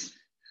dog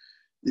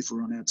if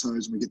we're on our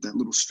toes and we get that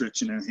little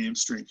stretch in our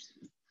hamstring.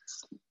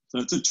 So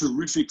it's a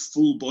terrific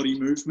full body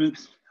movement,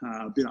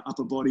 a bit of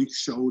upper body,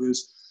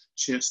 shoulders,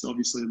 chest,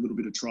 obviously a little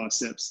bit of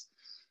triceps.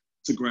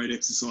 It's a great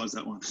exercise,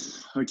 that one.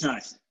 Okay,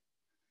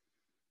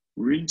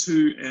 we're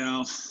into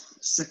our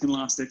second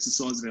last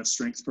exercise of our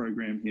strength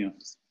program here.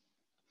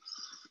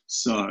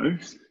 So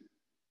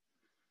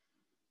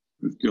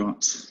we've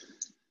got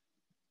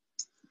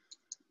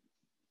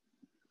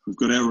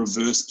our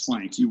reverse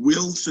plank. You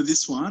will, for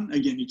this one,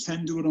 again, you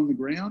can do it on the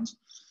ground,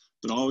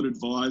 but I would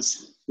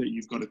advise that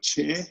you've got a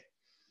chair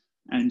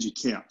and your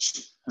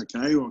couch,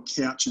 okay, or a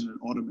couch and an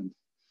ottoman.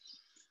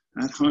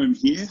 At home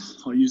here,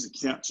 I use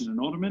a couch and an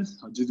ottoman.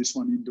 I do this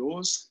one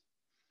indoors.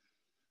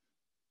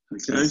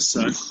 Okay,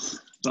 so,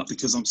 but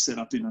because I'm set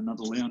up in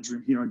another lounge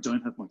room here, I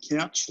don't have my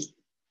couch.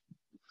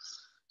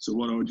 So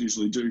what I would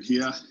usually do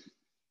here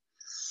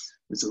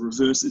It's a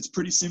reverse. It's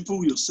pretty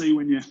simple. You'll see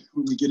when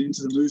we get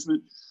into the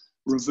movement.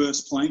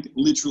 Reverse plank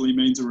literally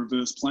means a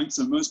reverse plank.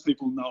 So most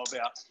people know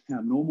about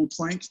our normal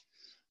plank,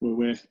 where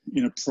we're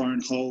in a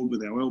prone hold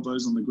with our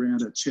elbows on the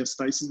ground, our chest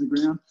facing the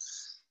ground.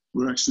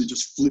 We're actually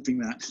just flipping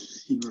that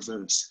in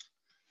reverse.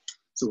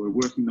 So we're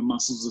working the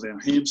muscles of our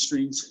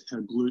hamstrings,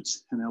 our glutes,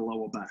 and our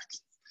lower back.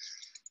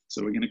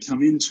 So we're going to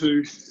come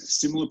into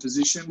similar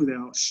position with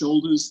our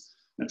shoulders,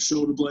 our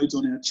shoulder blades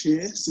on our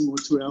chair, similar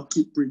to our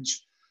hip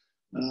bridge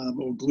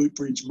or glute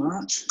bridge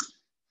march.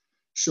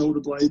 Shoulder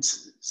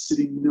blades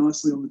sitting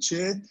nicely on the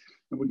chair.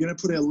 And we're going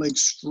to put our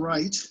legs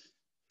straight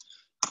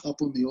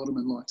up on the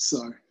ottoman like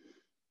so.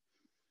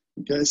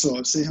 Okay, so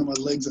I see how my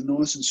legs are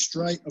nice and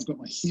straight. I've got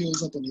my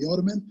heels up on the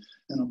ottoman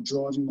and I'm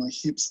driving my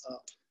hips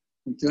up.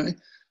 Okay,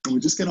 and we're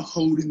just going to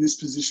hold in this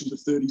position for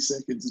 30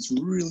 seconds. It's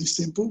really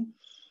simple.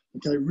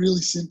 Okay,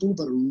 really simple,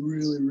 but a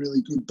really,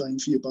 really good bang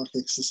for your buck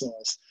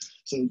exercise.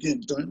 So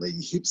again, don't let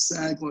your hips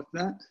sag like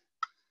that.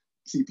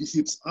 Keep your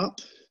hips up.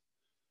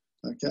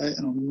 Okay,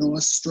 and a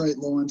nice straight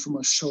line from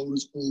my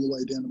shoulders all the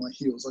way down to my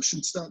heels. I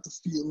should start to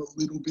feel a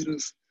little bit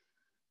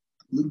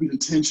of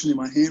tension in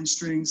my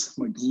hamstrings.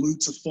 My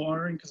glutes are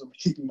firing because I'm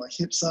keeping my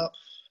hips up.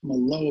 My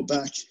lower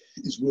back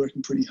is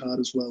working pretty hard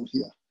as well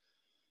here.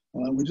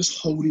 We're just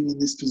holding in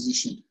this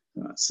position.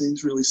 It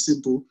seems really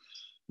simple.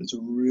 It's a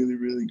really,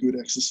 really good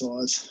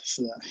exercise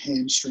for that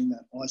hamstring,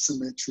 that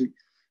isometric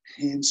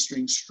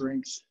hamstring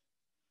strength.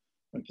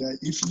 Okay,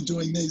 if you're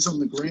doing these on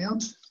the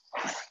ground,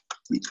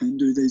 you can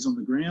do these on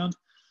the ground.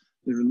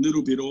 They're a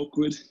little bit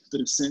awkward,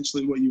 but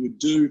essentially what you would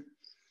do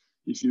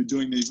if you're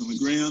doing these on the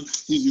ground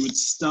is you would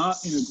start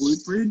in a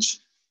glute bridge.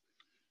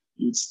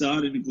 You would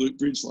start in a glute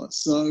bridge like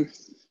so,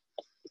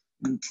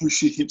 and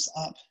push your hips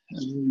up,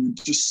 and you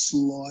would just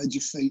slide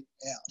your feet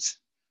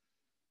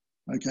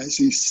out. Okay,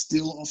 so you're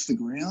still off the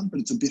ground, but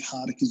it's a bit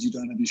harder because you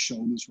don't have your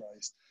shoulders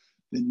raised.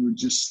 Then you would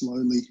just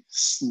slowly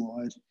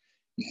slide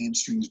your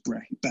hamstrings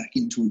back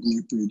into a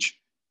glute bridge.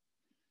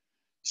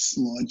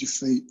 Slide your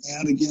feet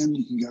out again.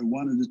 You can go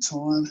one at a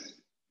time.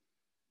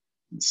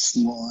 And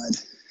slide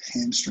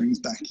hamstrings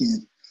back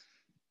in.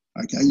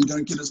 Okay, you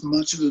don't get as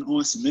much of an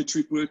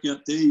isometric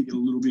workout there. You get a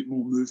little bit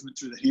more movement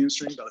through the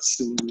hamstring, but it's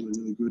still a really,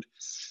 really good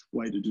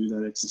way to do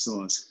that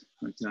exercise.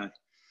 Okay.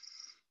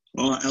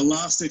 All right, our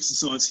last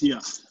exercise here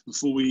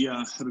before we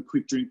have a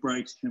quick drink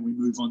break and we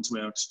move on to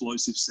our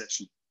explosive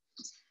session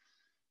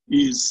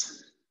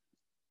is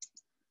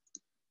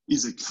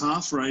a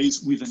calf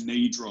raise with a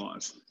knee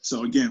drive.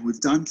 So again, we've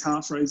done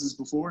calf raises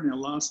before in our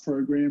last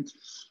program.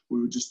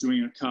 We were just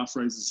doing our calf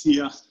raises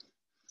here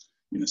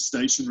in a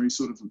stationary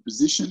sort of a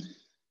position.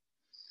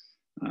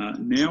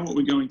 Now what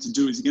we're going to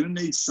do is you're going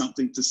to need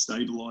something to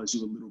stabilize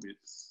you a little bit.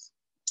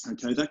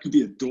 Okay, that could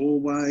be a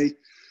doorway.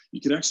 You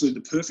could actually,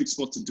 the perfect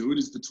spot to do it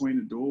is between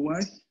a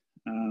doorway.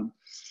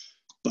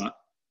 But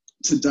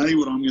today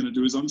what I'm going to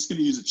do is I'm just going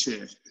to use a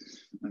chair,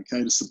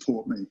 okay, to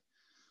support me.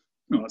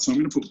 All right, so I'm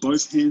going to put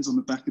both hands on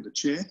the back of the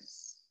chair.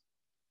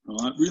 All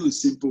right, really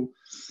simple,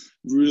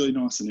 really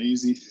nice and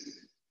easy.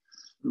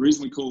 The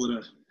reason we call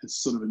it a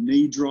sort of a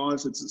knee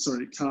drive,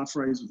 a calf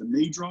raise with a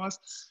knee drive,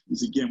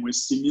 is again, we're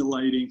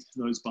simulating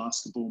those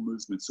basketball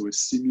movements. So we're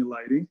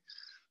simulating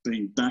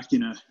being back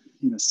in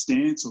a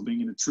stance or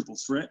being in a triple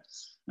threat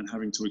and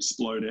having to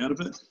explode out of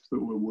it,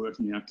 but we're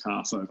working our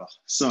calf over.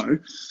 So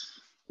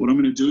what I'm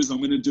going to do is I'm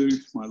going to do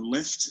my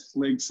left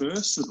leg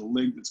first, so the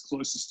leg that's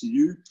closest to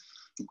you.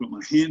 I've got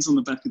my hands on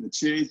the back of the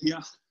chair here,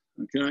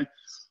 okay?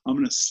 I'm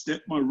going to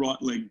step my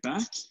right leg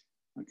back,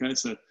 okay?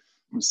 So I'm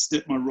going to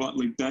step my right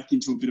leg back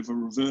into a bit of a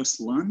reverse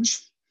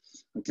lunge,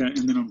 okay?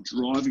 And then I'm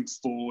driving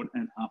forward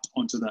and up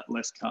onto that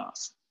left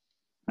calf.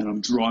 And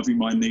I'm driving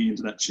my knee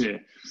into that chair.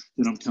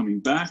 Then I'm coming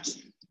back,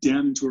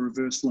 down into a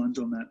reverse lunge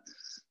on that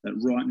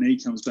right knee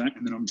comes back,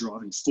 and then I'm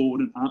driving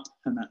forward and up,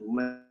 and that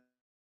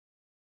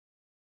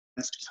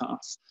left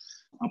calf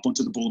up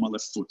onto the ball of my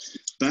left foot.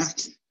 Back,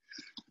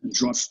 and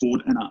drive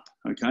forward and up,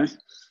 okay?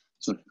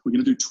 So we're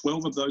going to do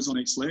 12 of those on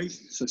each leg.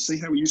 So see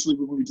how we usually,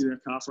 when we did our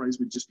calf raise,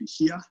 we'd just be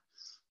here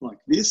like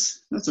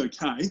this. That's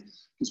okay,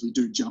 because we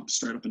do jump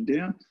straight up and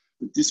down.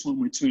 But this one,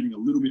 we're turning a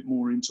little bit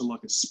more into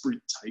like a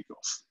sprint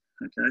takeoff,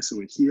 okay? So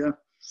we're here,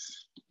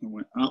 and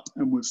we're up,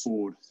 and we're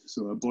forward.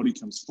 So our body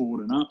comes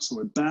forward and up, so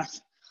we're back,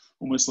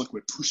 almost like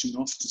we're pushing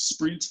off to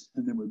sprint,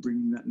 and then we're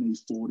bringing that knee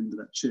forward into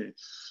that chair.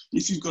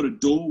 If you've got a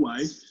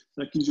doorway,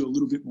 that gives you a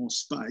little bit more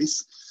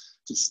space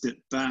to step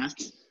back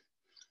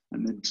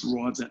and then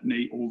drive that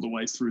knee all the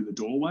way through the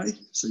doorway.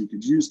 So you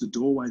could use the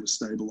doorway to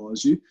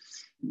stabilize you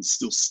and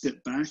still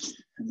step back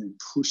and then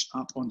push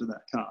up onto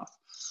that calf.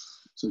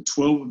 So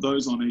 12 of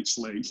those on each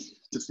leg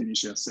to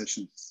finish our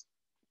session.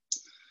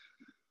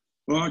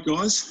 All right,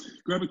 guys,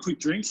 grab a quick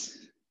drink.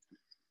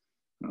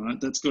 All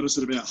right, that's got us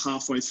at about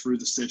halfway through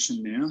the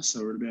session now.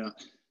 So we're at about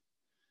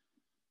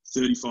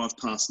 35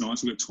 past 9.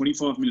 So we've got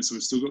 25 minutes, so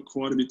we've still got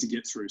quite a bit to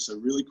get through. So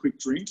really quick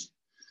drink.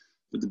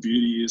 But the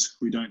beauty is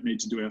we don't need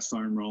to do our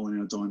foam roll and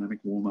our dynamic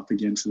warm up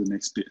again for the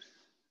next bit.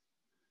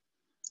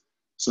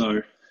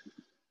 So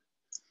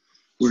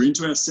We're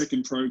into our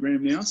second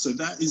program now. So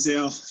that is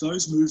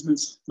those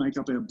movements make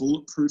up our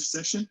bulletproof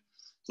session.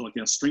 So like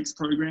our strength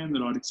program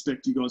that I'd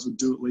expect you guys would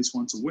do at least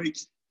once a week.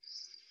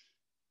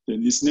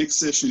 Then this next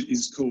session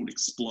is called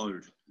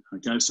Explode.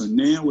 Okay, so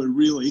now we're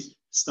really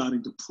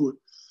starting to put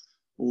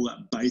all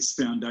that base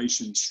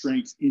foundation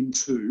strength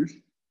into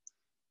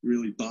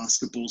really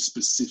basketball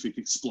specific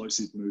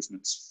explosive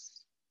movements.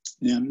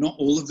 Now, not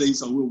all of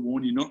these, I will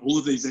warn you, not all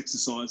of these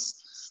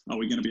exercises are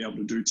we going to be able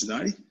to do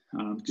today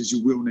because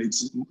you will need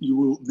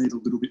a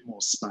little bit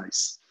more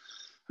space.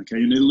 Okay,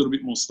 you need a little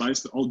bit more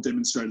space, but I'll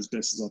demonstrate as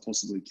best as I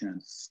possibly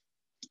can.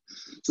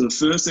 So the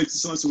first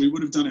exercise, so we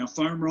would have done our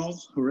foam roll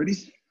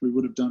already. We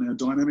would have done our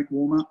dynamic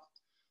warm-up.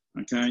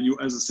 Okay,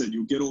 and as I said,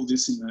 you'll get all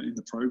this in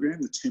the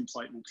program. The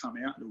template will come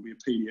out. It'll be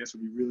a PDF.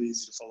 It'll be really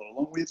easy to follow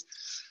along with.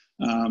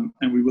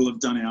 And we will have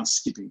done our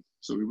skipping.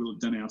 So we will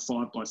have done our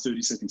 5 by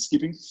 30 second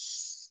skipping.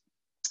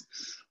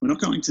 We're not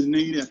going to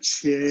need our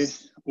chair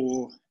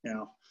or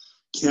our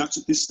couch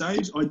at this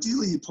stage.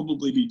 Ideally, you'd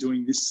probably be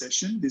doing this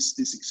session, this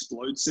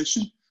explode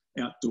session,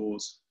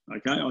 outdoors.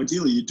 Okay,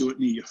 ideally you do it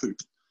near your hoop.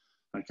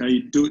 Okay,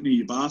 you do it near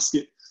your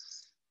basket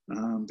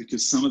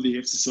because some of the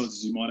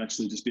exercises you might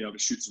actually just be able to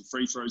shoot some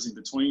free throws in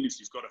between if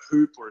you've got a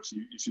hoop, or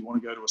if you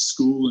want to go to a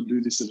school and do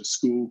this at a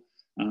school.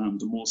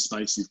 The more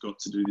space you've got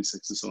to do this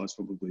exercise,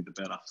 probably the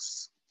better.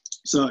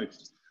 So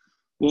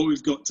what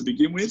we've got to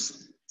begin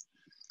with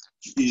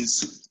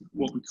is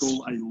what we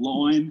call a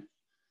line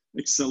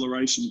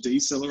acceleration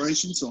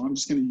deceleration. So I'm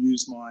just going to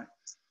use my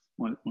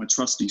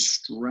trusty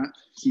strap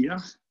here,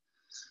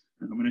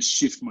 and I'm going to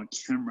shift my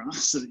camera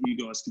so that you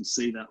guys can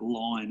see that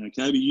line,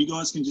 okay? But you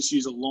guys can just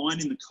use a line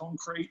in the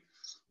concrete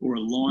or a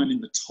line in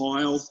the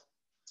tile,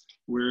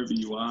 wherever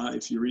you are.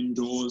 If you're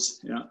indoors,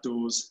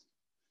 outdoors,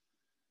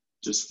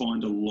 just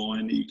find a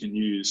line that you can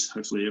use.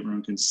 Hopefully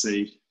everyone can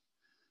see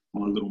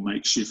my little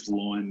makeshift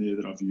line there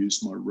that I've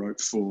used my rope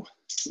for.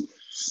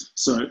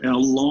 So our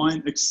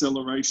line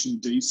acceleration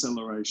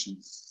deceleration.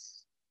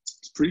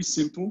 It's pretty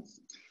simple.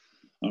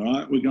 All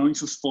right, we're going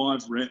for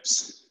 5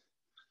 reps.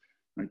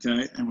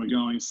 Okay, and we're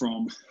going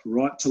from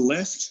right to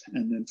left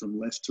and then from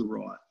left to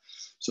right.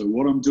 So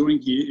what I'm doing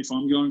here, if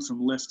I'm going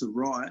from left to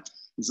right,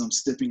 is I'm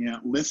stepping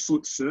out left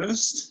foot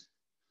first,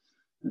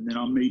 and then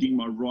I'm meeting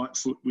my right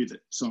foot with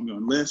it. So I'm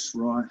going left,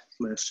 right,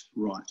 left,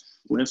 right,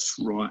 left,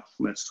 right,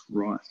 left,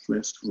 right,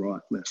 left,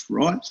 right, left,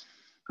 right.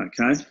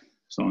 Okay,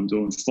 so I'm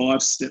doing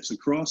 5 steps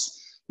across.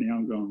 Now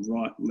I'm going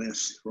right,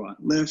 left, right,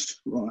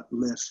 left, right,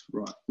 left,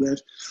 right,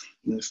 left,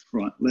 left,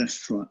 right,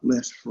 left, right,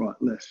 left, right,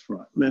 left,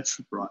 right,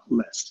 left, right,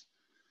 left.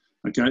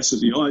 Okay, so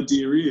the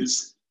idea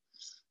is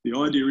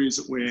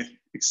that we're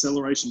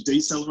acceleration,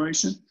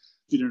 deceleration,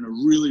 fit in a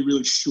really,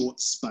 really short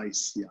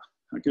space here.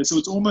 Okay, so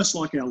it's almost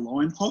like our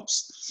line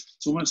hops.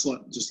 It's almost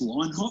like just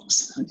line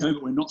hops, okay,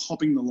 but we're not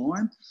hopping the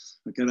line.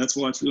 Okay, that's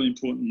why it's really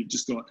important you've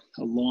just got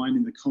a line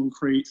in the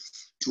concrete,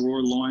 draw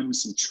a line with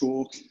some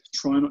chalk.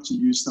 Try not to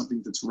use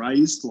something that's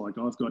raised like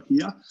I've got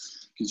here,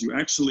 because you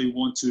actually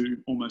want to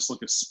almost like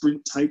a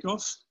sprint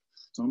takeoff.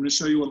 So I'm going to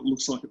show you what it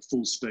looks like at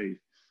full speed.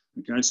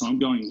 Okay, so I'm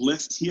going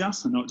left here.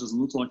 I know it doesn't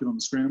look like it on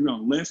the screen. I'm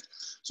going left,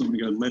 so I'm going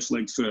to go left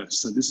leg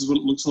first. So this is what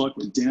it looks like.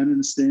 We're down in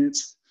a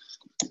stance.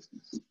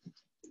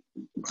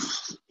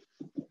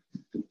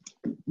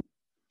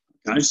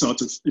 Okay, so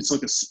it's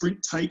like a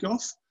sprint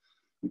takeoff.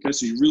 Okay,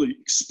 so you're really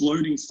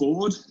exploding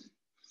forward.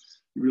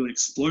 You're really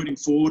exploding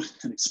forward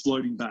and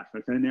exploding back.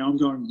 Okay, now I'm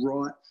going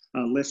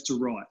left to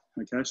right.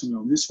 Okay, so I'm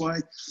going this way.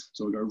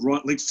 So I'll go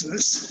right leg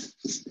first.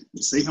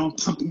 You see how I'm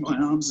pumping my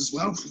arms as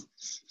well?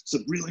 So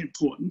really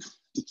important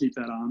to keep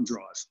that arm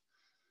drive.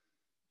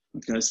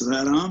 Okay, so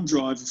that arm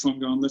drive, if I'm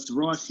going left to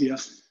right here,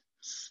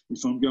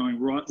 if I'm going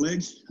right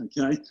leg,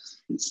 okay,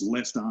 it's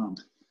left arm.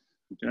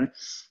 Okay,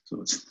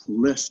 so it's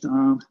left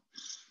arm,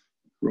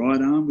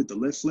 right arm with the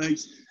left leg,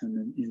 and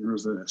then in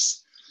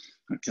reverse.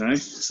 Okay,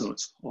 so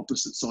it's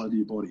opposite side of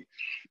your body.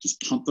 Just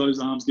pump those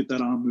arms, get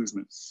that arm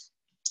movement.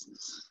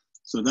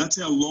 So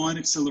that's our line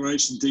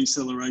acceleration,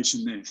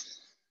 deceleration there.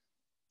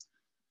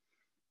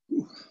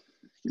 Ooh,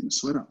 getting the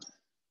sweat up.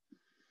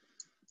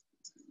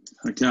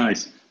 Okay,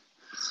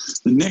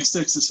 the next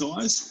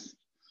exercise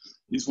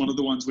is one of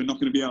the ones we're not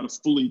going to be able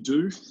to fully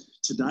do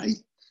today,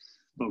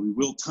 but we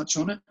will touch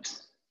on it.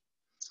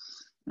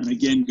 And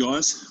again,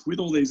 guys, with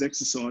all these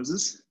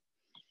exercises,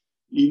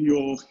 in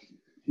your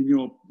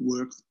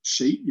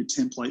worksheet, your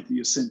template that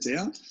you're sent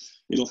out,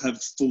 it'll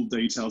have full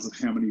details of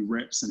how many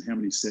reps and how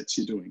many sets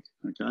you're doing,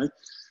 okay?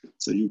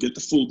 So you'll get the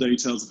full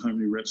details of how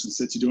many reps and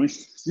sets you're doing.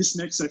 This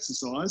next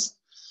exercise,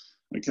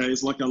 okay,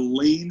 is like a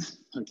lean,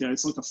 okay?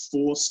 It's like a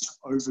forced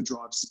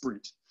overdrive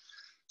sprint.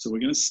 So we're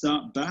going to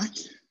start back,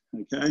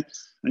 okay?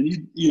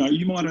 And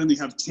you might only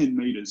have 10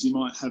 meters. You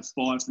might have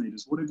 5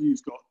 meters, whatever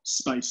you've got,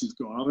 space you've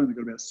got. I've only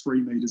got about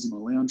 3 meters in my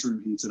lounge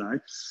room here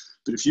today.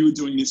 But if you were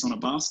doing this on a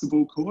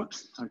basketball court,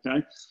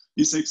 okay,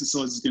 this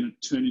exercise is going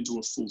to turn into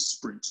a full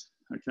sprint,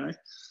 okay?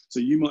 So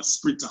you might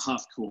sprint to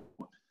half court,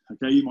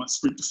 okay? You might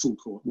sprint to full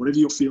court, whatever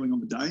you're feeling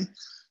on the day.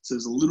 So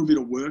there's a little bit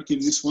of work in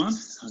this one,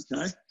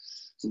 okay?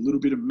 It's a little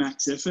bit of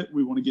max effort.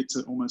 We want to get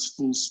to almost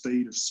full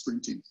speed of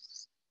sprinting.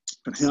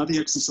 But how the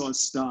exercise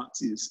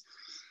starts is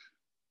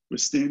we're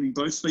standing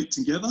both feet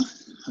together,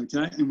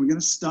 okay? And we're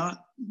gonna start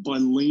by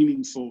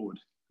leaning forward,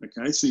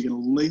 okay? So you're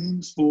gonna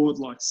lean forward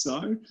like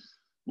so,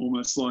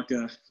 almost like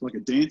a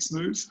dance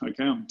move,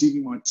 okay? I'm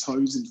digging my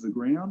toes into the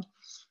ground,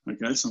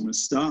 okay? So I'm gonna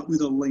start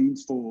with a lean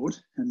forward,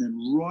 and then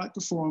right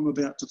before I'm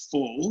about to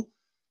fall,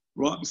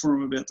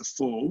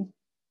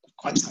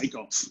 I take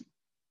off,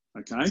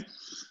 okay?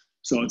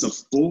 So it's a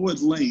forward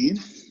lean,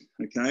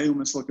 okay?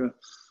 Almost like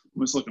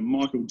a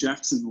Michael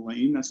Jackson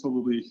lean.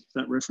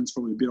 That reference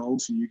probably a bit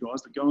old for you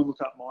guys, but go and look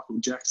up Michael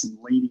Jackson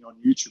leaning on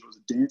YouTube. It was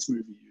a dance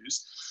move he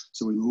used.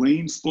 So we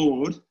lean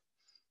forward,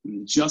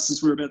 and just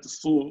as we're about to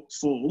fall,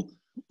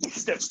 we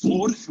step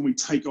forward and we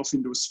take off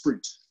into a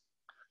sprint.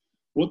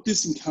 What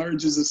this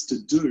encourages us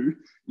to do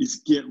is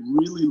get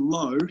really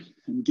low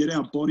and get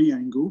our body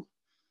angle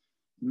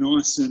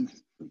nice and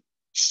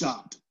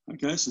sharp,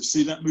 okay? So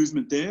see that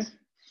movement there?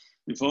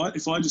 If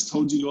I just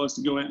told you guys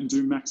to go out and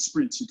do max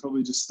sprints, you'd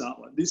probably just start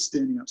like this,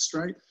 standing up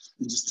straight,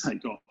 and just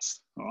take off,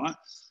 all right?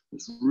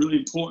 It's really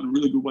important, a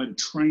really good way to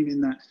train in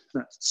that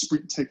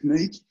sprint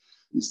technique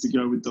is to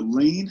go with the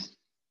lean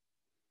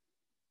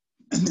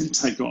and then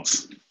take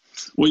off.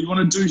 What you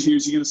want to do here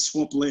is you're going to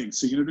swap legs.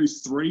 So you're going to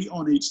do 3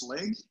 on each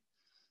leg.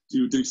 So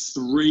you'll do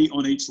 3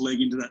 on each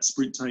leg into that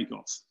sprint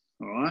takeoff,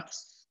 all right?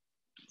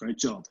 Great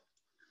job.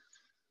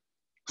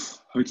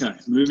 Okay,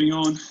 moving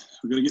on.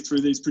 We've got to get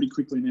through these pretty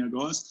quickly now,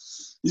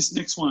 guys. This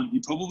next one,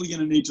 you're probably going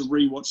to need to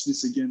re-watch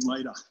this again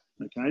later,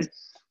 okay,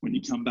 when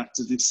you come back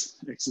to this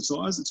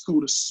exercise. It's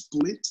called a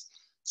split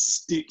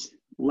stick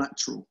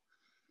lateral.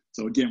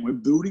 So again, we're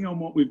building on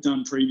what we've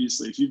done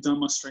previously. If you've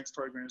done my strength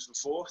programs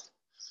before,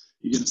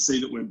 you're going to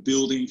see that we're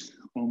building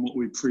on what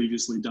we've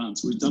previously done.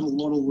 So we've done a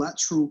lot of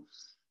lateral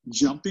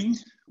jumping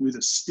with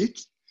a stick.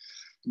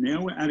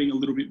 Now we're adding a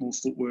little bit more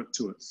footwork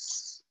to it.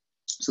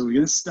 So we're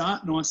going to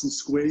start nice and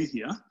square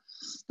here.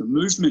 The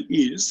movement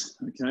is,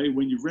 okay,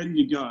 when you're ready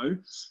to go,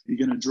 you're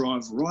going to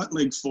drive right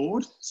leg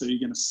forward. So you're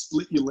going to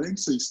split your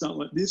legs. So you start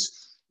like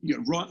this. You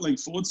go right leg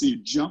forward. So you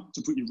jump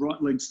to put your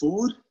right leg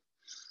forward.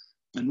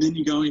 And then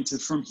you're going to,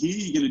 from here,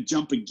 you're going to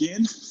jump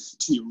again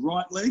to your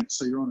right leg.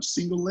 So you're on a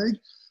single leg.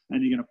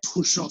 And you're going to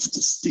push off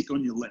to stick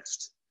on your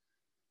left.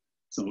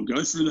 So I'll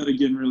go through that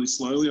again really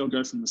slowly. I'll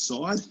go from the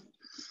side.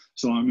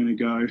 So I'm going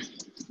to go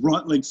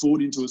right leg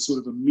forward into a sort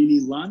of a mini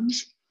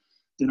lunge.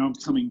 Then I'm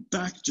coming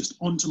back just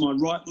onto my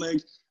right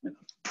leg and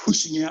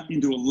pushing out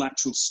into a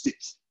lateral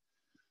stick.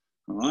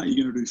 All right,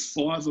 you're going to do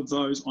 5 of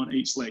those on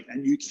each leg.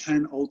 And you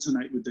can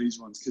alternate with these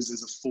ones because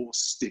there's a force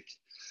stick.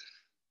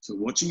 So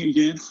watching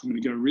again, I'm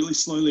going to go really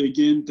slowly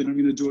again. Then I'm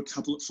going to do a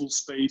couple at full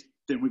speed.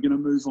 Then we're going to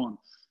move on.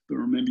 But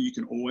remember, you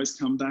can always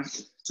come back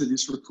to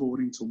this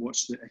recording to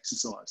watch the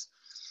exercise.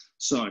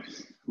 So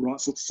right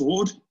foot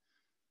forward,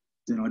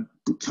 then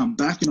I come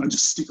back and I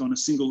just stick on a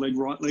single leg,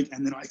 right leg,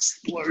 and then I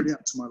explode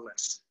out to my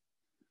left.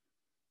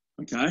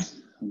 Okay,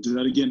 I'll do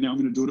that again. Now I'm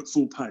going to do it at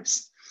full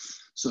pace.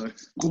 So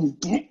boom,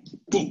 boom,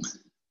 boom.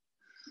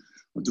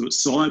 I'll do it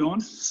side on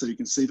so you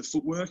can see the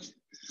footwork.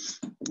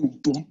 Boom,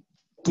 boom,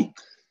 boom.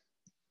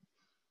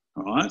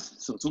 All right,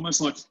 so it's almost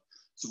like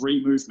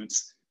 3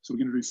 movements. So we're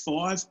going to do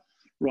 5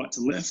 right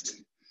to left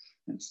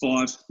and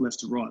 5 left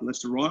to right.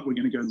 Left to right, we're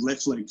going to go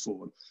left leg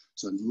forward.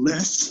 So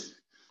left,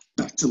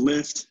 back to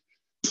left,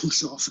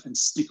 push off and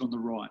stick on the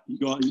right.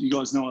 You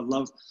guys know I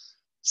love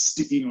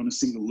sticking on a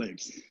single leg.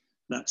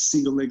 That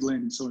single leg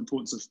landing is so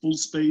important. So full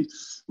speed,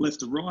 left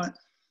to right,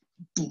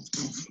 boom,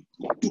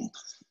 boom, boom.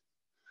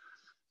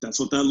 That's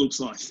what that looks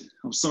like.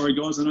 I'm sorry,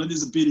 guys. I know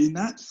there's a bit in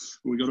that,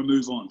 but we've got to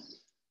move on.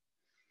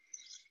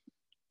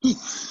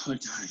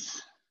 Okay.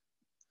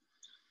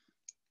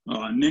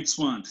 All right, next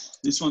one.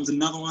 This one's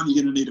another one.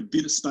 You're going to need a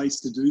bit of space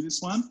to do this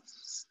one.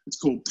 It's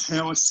called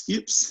power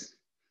skips.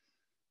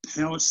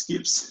 Power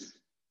skips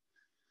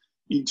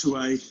into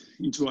a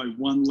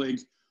one-leg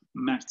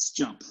max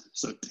jump.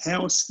 So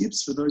power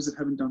skips, for those that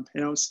haven't done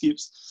power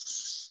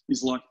skips,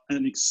 is like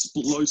an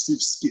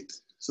explosive skip.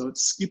 So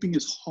it's skipping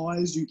as high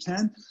as you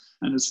can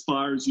and as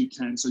far as you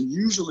can. So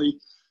usually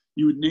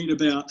you would need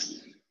about,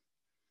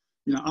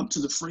 up to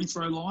the free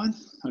throw line.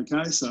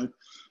 Okay, so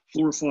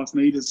 4 or 5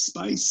 meters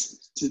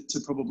space to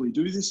probably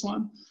do this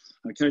one.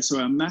 Okay, so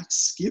our max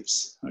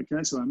skips.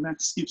 Okay, so our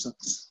max skips are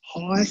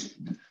high,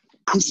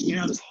 pushing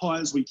out as high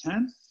as we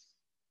can.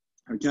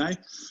 Okay,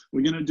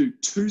 we're going to do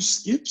 2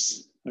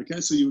 skips.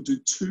 Okay, so you'll do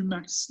 2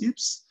 max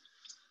skips.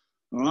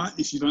 All right,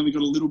 if you've only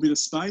got a little bit of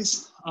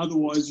space,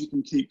 otherwise you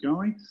can keep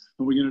going.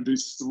 And we're going to do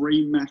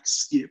 3 max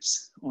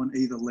skips on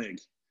either leg.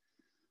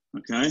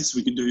 Okay, so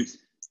we can do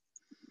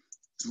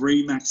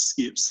 3 max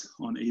skips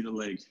on either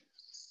leg.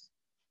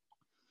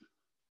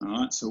 All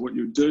right, so what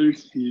you'll do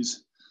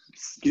is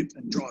skip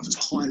and drive as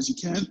high as you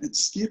can and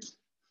skip,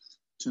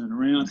 turn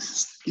around,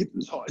 skip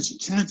as high as you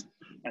can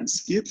and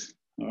skip.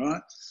 All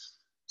right,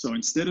 so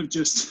instead of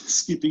just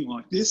skipping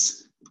like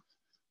this,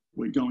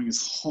 we're going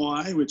as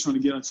high, we're trying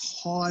to get as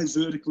high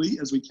vertically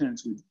as we can.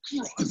 So we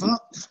drive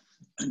up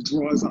and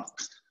drive up,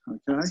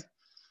 okay?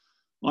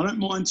 I don't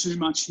mind too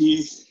much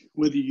here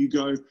whether you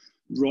go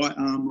right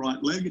arm,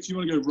 right leg. If you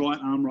want to go right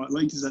arm, right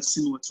leg, because that's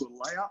similar to a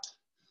layup,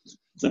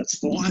 that's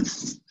fine.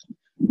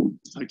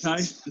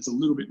 Okay, it's a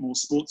little bit more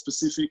sport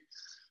specific,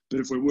 but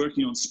if we're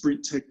working on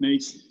sprint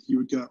technique, you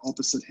would go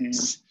opposite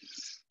hand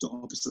to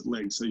opposite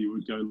leg. So you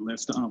would go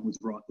left arm with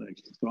right leg.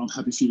 But I'm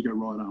happy for you to go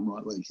right arm,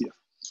 right leg here.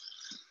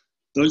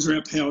 Those are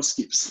our power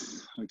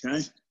skips,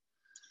 okay?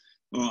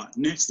 All right,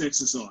 next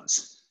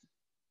exercise.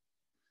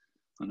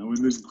 I know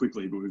we're moving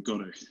quickly, but we've got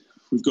to.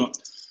 We've got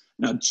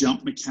our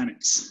jump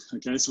mechanics,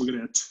 okay? So we've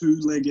got our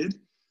two-legged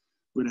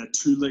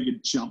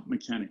jump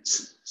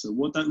mechanics. So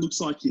what that looks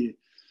like here,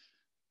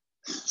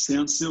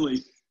 sounds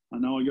silly. I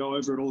know I go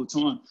over it all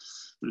the time,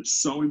 but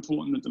it's so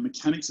important that the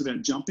mechanics of our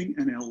jumping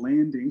and our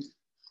landing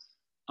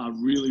are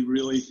really,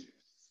 really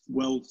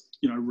well,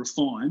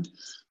 refined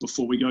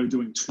before we go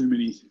doing too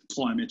many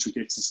plyometric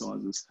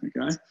exercises,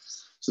 okay?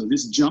 So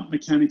this jump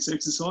mechanics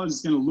exercise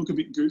is going to look a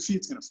bit goofy.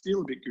 It's going to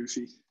feel a bit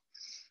goofy,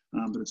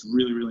 but it's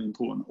really, really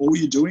important. All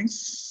you're doing,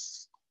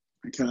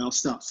 okay, I'll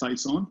start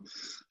face on.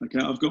 Okay,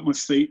 I've got my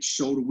feet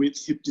shoulder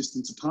width, hip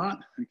distance apart,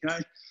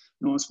 okay?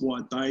 Nice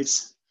wide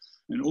base.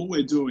 And all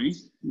we're doing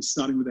is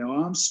starting with our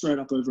arms straight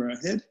up over our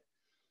head,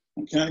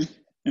 okay?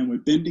 And we're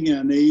bending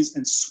our knees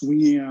and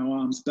swinging our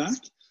arms back,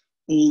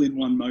 all in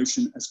one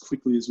motion as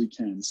quickly as we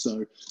can.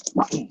 So,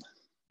 boom.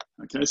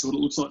 Okay, so what it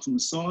looks like from the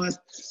side.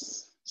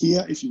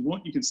 Here, if you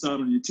want, you can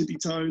start on your tippy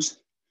toes,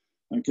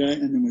 okay?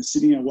 And then we're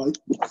sitting our weight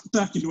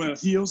back into our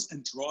heels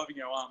and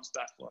driving our arms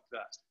back like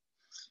that.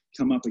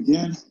 Come up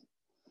again,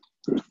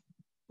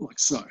 like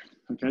so,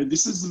 okay?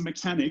 This is the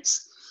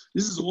mechanics.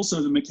 This is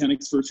also the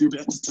mechanics for if you're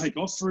about to take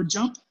off for a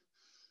jump,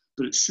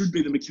 but it should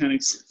be the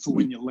mechanics for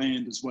when you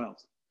land as well.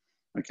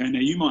 Okay, now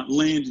you might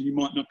land and you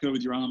might not go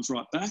with your arms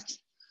right back,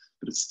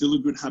 but it's still a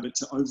good habit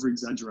to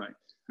over-exaggerate,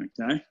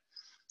 okay?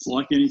 It's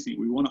like anything.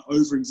 We want to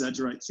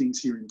over-exaggerate things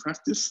here in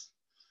practice,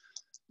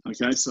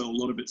 okay? So a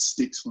lot of it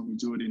sticks when we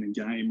do it in a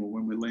game or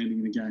when we're landing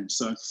in a game.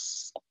 So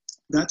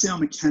that's our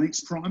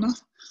mechanics primer,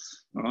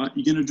 all right?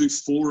 You're going to do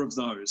 4 of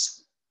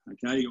those,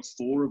 okay? You got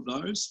 4 of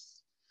those.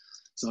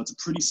 So it's a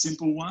pretty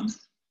simple one.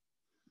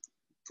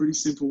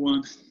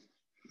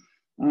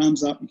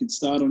 Arms up, you can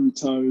start on your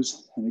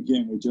toes. And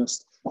again, we're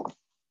just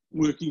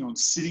working on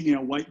sitting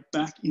our weight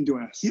back into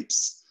our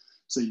hips.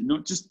 So you're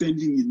not just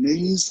bending your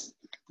knees.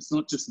 It's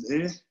not just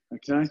there,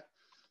 okay?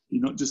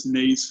 You're not just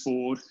knees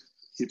forward,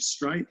 hips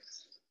straight.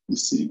 You're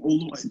sitting all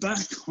the way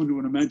back onto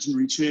an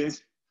imaginary chair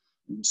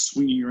and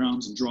swinging your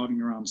arms and driving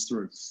your arms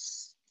through.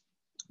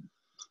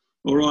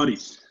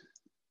 Alrighty.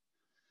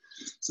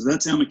 So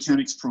that's our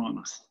mechanics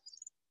primer.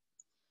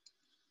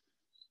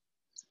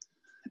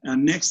 Our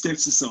next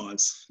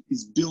exercise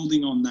is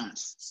building on that.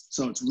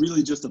 So it's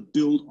really just a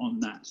build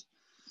on that.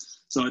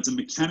 So it's a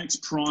mechanics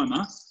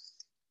primer.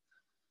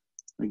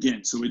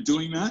 Again, so we're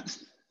doing that.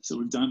 So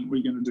we're going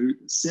to do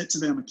sets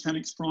of our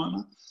mechanics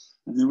primer,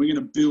 and then we're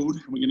going to build,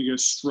 and we're going to go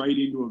straight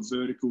into a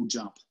vertical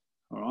jump.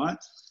 All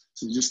right.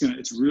 So you're just going to,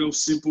 it's a real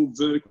simple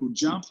vertical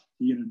jump.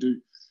 You're going to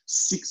do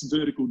 6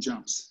 vertical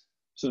jumps.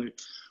 So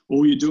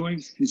all you're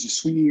doing is you're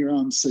swinging your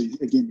arms. So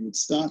again, you would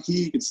start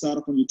here. You can start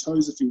up on your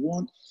toes if you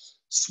want.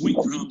 Swing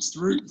your arms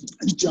through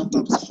and jump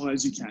up as high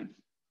as you can,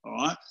 all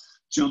right?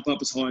 Jump up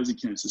as high as you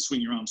can. So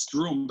swing your arms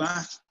through and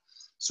back,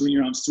 swing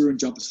your arms through and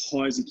jump as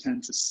high as you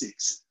can for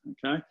 6,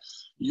 okay?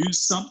 Use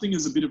something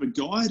as a bit of a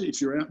guide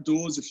if you're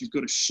outdoors, if you've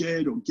got a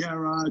shed or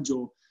garage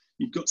or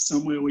you've got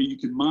somewhere where you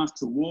can mark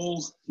the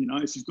wall,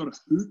 if you've got a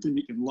hoop and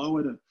you can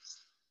lower to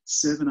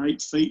 7,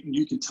 8 feet and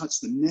you can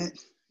touch the net,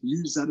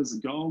 use that as a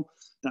goal.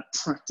 That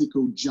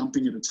practical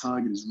jumping at a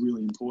target is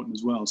really important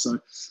as well. So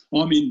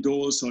I'm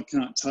indoors, so I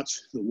can't touch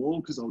the wall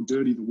because I'll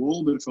dirty the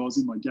wall. But if I was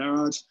in my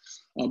garage,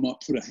 I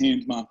might put a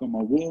hand mark on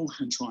my wall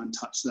and try and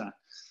touch that.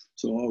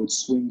 So I would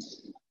swing,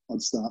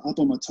 I'd start up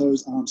on my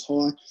toes, arms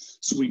high,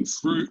 swing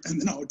through,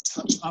 and then I would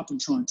touch up and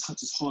try and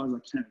touch as high as I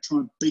can. Try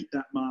and beat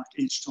that mark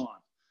each time.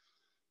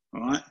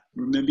 All right,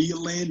 remember your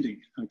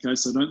landing, okay?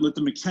 So don't let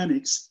the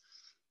mechanics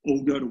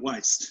all go to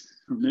waste.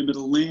 Remember to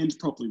land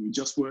properly. We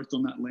just worked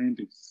on that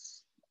landing.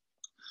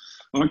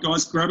 All right,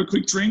 guys, grab a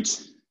quick drink.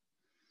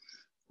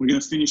 We're going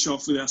to finish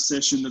off with our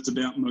session that's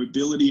about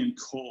mobility and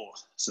core.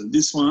 So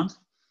this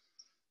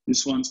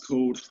one's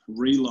called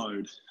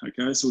Reload.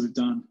 Okay, so we've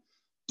done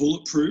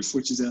Bulletproof,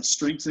 which is our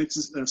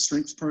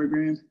strength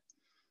program.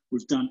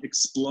 We've done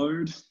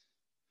Explode.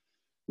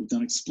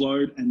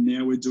 And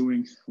now we're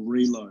doing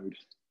Reload.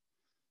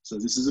 So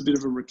this is a bit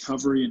of a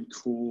recovery and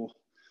core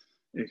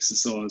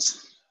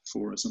exercise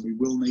for us, and we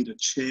will need a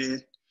chair.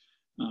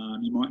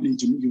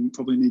 You'll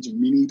probably need your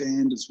mini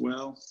band as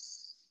well.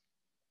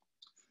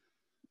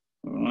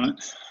 All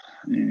right,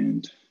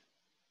 and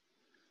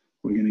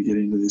we're going to get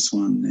into this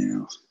one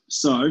now.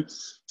 So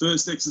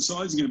first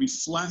exercise, you're going to be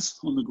flat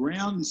on the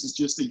ground. This is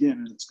just, again,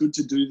 and it's good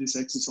to do this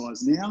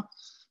exercise now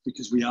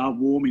because we are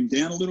warming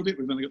down a little bit.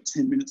 We've only got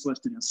 10 minutes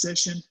left in our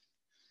session.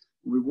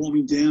 We're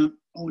warming down.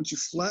 I want you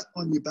flat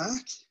on your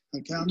back.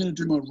 Okay, I'm going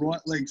to do my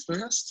right leg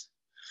first.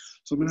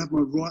 So I'm going to have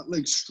my right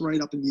leg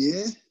straight up in the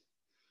air.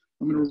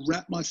 I'm going to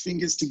wrap my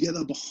fingers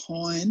together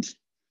behind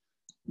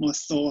my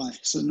thigh.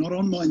 So not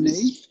on my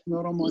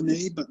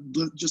knee, but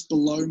just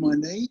below my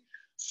knee,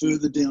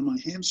 further down my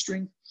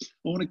hamstring. I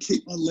want to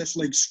keep my left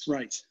leg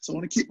straight. So I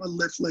want to keep my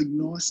left leg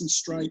nice and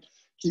straight,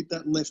 keep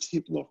that left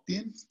hip locked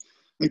in.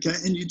 Okay,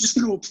 and you're just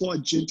going to apply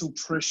gentle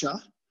pressure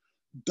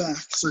back,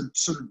 so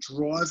sort of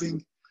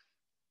driving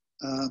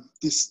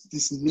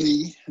this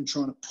knee and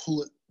trying to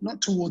pull it,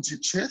 not towards your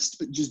chest,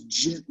 but just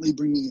gently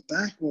bringing it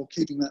back while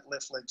keeping that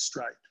left leg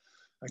straight.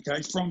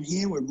 Okay, from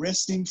here, we're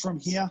resting from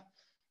here.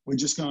 We're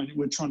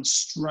trying to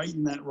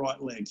straighten that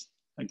right leg,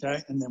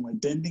 okay? And then we're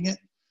bending it.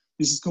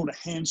 This is called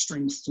a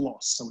hamstring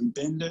floss. So we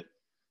bend it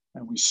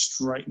and we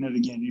straighten it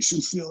again. You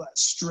should feel that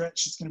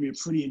stretch. It's going to be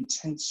a pretty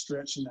intense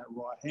stretch in that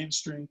right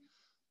hamstring.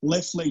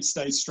 Left leg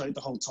stays straight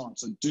the whole time.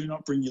 So do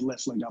not bring your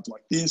left leg up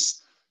like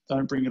this.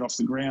 Don't bring it off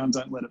the ground.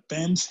 Don't let it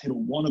bend.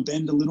 It'll want to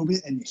bend a little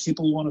bit and your hip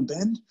will want to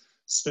bend,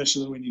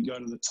 especially when you go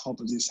to the top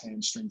of this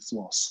hamstring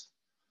floss.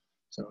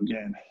 So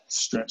again,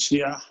 stretch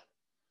here,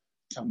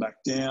 come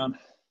back down.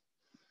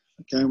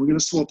 Okay, we're going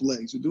to swap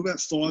legs. We'll do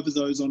about 5 of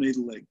those on either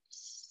leg.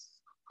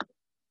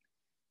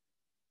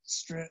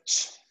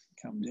 Stretch,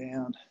 come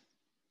down,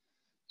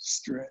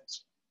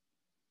 stretch,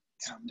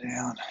 come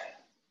down.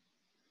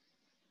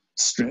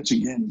 Stretch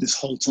again. This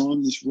whole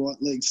time, this right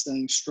leg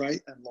staying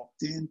straight and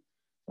locked in.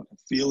 I can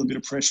feel a bit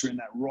of pressure in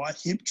that right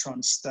hip,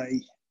 trying to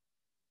stay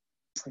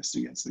pressed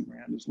against the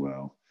ground as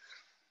well.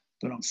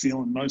 But I'm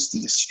feeling most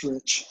of the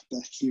stretch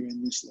back here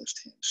in this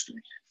left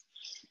hamstring.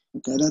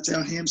 Okay, that's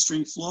our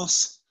hamstring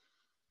floss.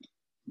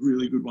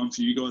 Really good one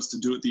for you guys to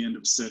do at the end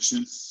of a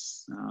session,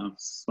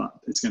 but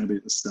it's going to be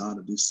at the start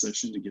of this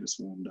session to get us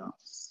warmed up.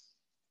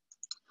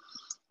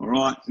 All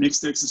right,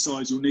 next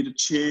exercise, you'll need a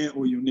chair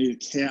or you'll need a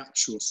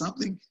couch or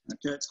something.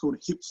 Okay, it's called a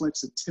hip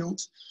flexor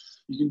tilt.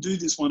 You can do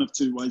this one of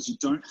 2 ways. You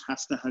don't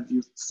have to have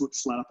your foot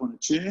flat up on a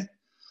chair.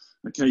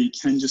 Okay, you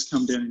can just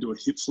come down into a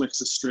hip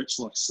flexor stretch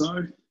like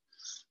so.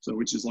 So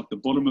which is like the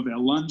bottom of our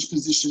lunge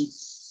position.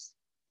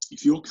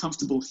 If you're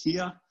comfortable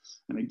here,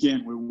 and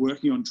again, we're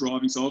working on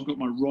driving. So I've got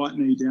my right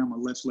knee down, my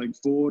left leg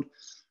forward,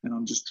 and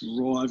I'm just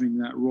driving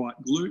that right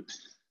glute.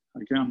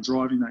 Okay, I'm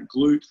driving that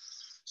glute.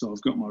 So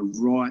I've got my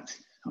right,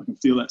 I can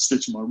feel that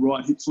stretch in my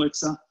right hip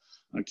flexor.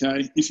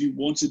 Okay, if you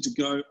wanted to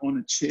go on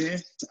a chair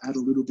to add a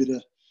little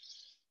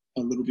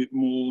bit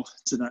more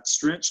to that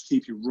stretch,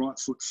 keep your right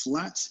foot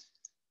flat.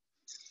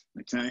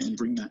 Okay, and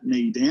bring that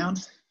knee down.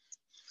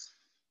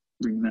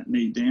 Bring that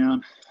knee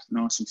down,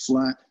 nice and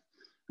flat.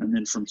 And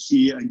then from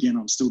here, again,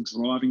 I'm still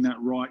driving that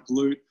right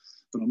glute,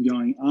 but I'm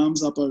going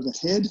arms up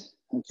overhead,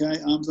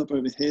 okay? Arms up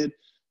overhead,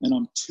 and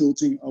I'm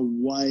tilting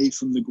away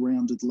from the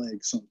grounded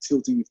leg. So I'm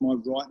tilting, if my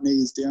right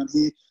knee is down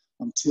here,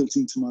 I'm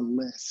tilting to my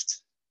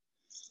left,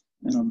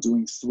 and I'm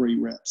doing 3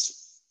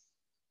 reps,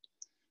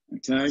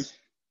 okay?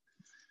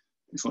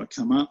 If I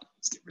come up,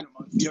 let's get rid of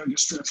my yoga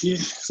strap here.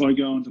 If I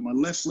go onto my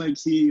left leg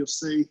here, you'll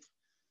see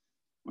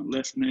my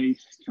left knee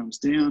comes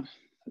down.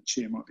 The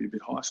chair might be a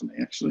bit high for me,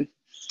 actually.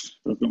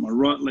 But I've got my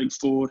right leg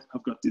forward.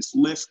 I've got this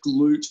left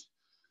glute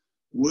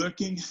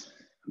working.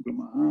 I've got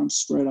my arms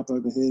straight up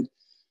overhead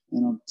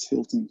and I'm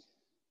tilting.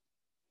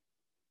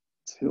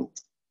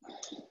 Tilt.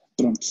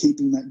 But I'm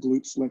keeping that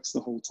glute flex the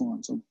whole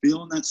time. So I'm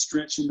feeling that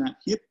stretch in that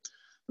hip,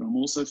 but I'm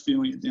also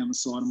feeling it down the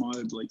side of my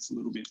obliques a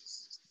little bit.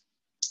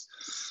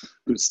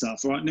 Good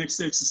stuff. All right, next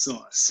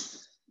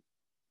exercise.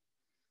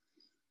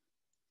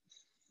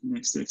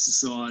 Next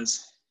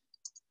exercise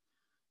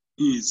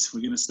is we're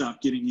going to start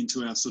getting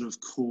into our sort of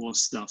core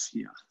stuff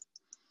here.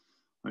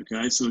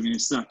 Okay, so we're going to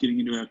start getting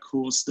into our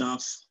core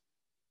stuff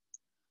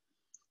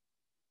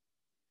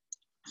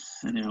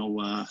and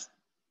our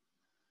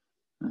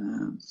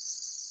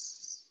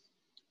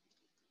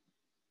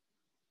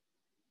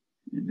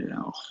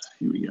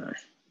here we go.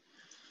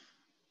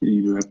 Getting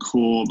into our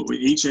core, but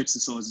each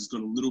exercise has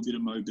got a little bit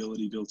of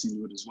mobility built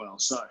into it as well.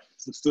 So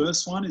the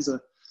first one is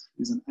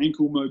an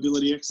ankle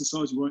mobility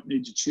exercise. You won't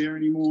need your chair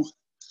anymore.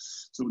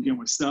 So again,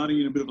 we're starting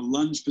in a bit of a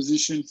lunge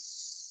position.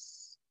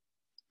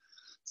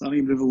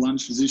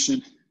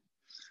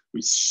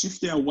 We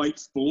shift our weight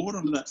forward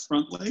onto that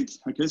front leg.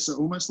 Okay, so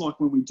almost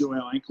like when we do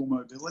our ankle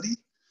mobility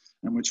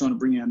and we're trying to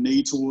bring our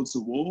knee towards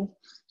the wall.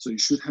 So you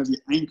should have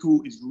your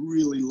ankle is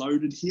really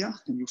loaded here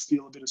and you'll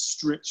feel a bit of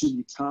stretch in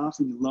your calf,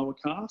 in your lower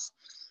calf.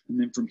 And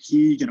then from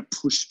here, you're going to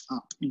push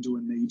up into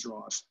a knee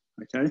drive.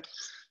 Okay,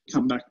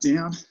 come back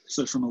down.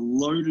 So from a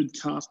loaded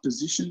calf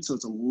position, so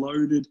it's a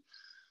loaded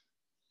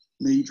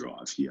knee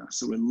drive here.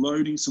 So we're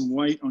loading some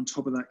weight on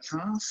top of that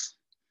calf,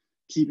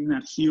 keeping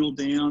that heel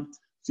down,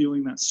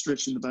 feeling that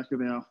stretch in the back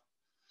of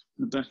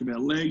our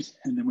leg,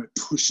 and then we're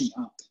pushing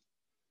up.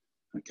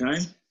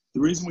 Okay? The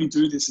reason we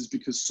do this is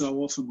because so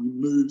often we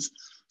move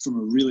from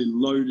a really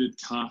loaded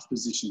calf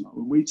position. Like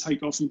when we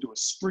take off into a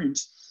sprint,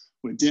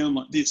 we're down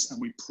like this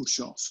and we push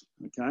off.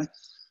 Okay?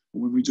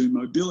 And when we do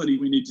mobility,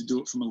 we need to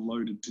do it from a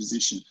loaded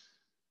position.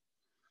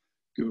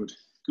 Good,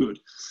 good.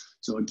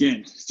 So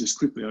again, just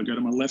quickly, I go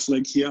to my left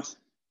leg here.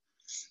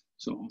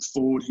 So I'm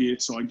forward here.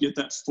 So I get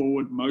that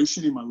forward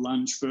motion in my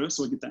lunge first.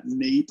 So I get that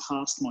knee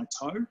past my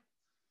toe.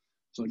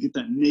 So I get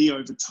that knee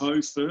over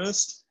toe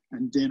first,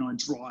 and then I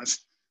drive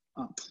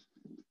up,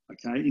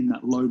 okay, in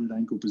that loaded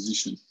ankle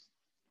position.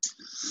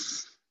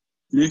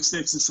 Next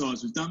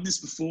exercise, we've done this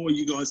before,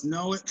 you guys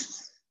know it.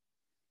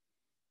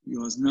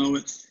 You guys know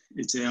it.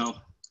 It's our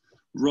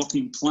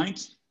rocking plank,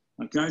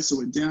 okay? So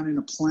we're down in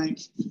a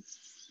plank.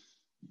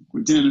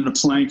 We're down in a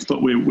plank,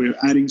 but we're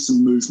adding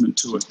some movement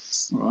to it,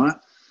 all right?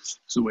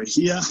 So we're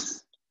here.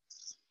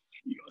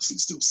 You guys can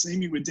still see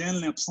me. We're down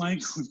in our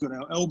plank. We've got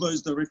our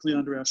elbows directly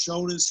under our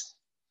shoulders,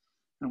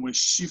 and we're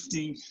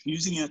shifting,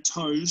 using our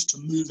toes to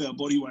move our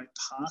body weight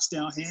past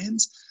our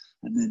hands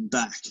and then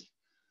back,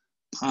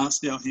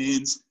 past our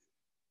hands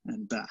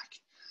and back.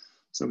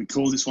 So we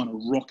call this one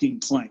a rocking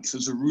plank. So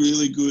it's a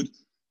really good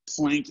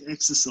plank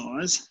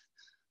exercise,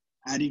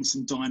 adding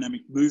some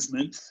dynamic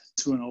movement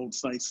to an Old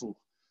Faithful.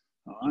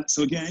 All right,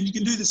 so again, you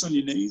can do this on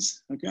your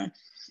knees, okay?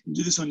 You can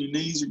do this on your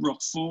knees, you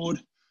rock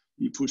forward,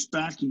 you push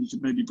back, and you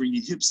can maybe bring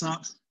your hips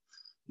up,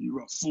 you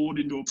rock forward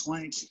into a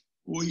plank,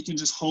 or you can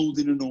just hold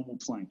in a normal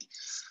plank.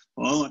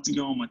 I like to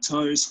go on my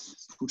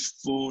toes, push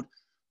forward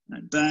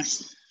and back,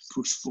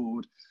 push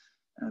forward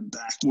and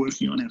back,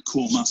 working on our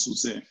core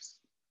muscles there.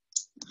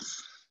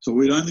 So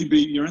you're only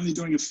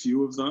doing a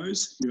few of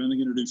those. You're only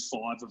going to do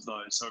 5 of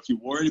those. So if you're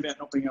worried about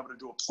not being able to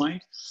do a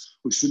plank,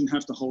 we shouldn't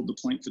have to hold the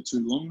plank for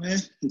too long there.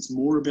 It's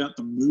more about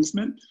the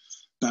movement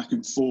back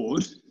and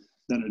forward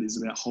than it is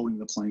about holding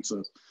the plank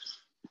for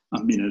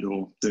a minute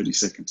or 30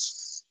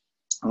 seconds.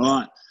 All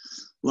right,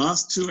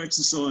 last 2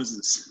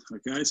 exercises.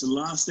 Okay, so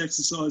last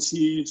exercise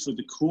here for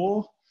the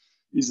core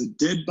is a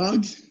dead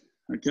bug.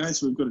 Okay,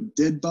 so we've got a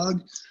dead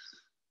bug.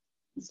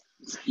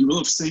 You will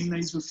have seen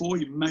these before.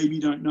 You maybe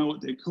don't know what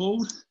they're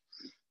called.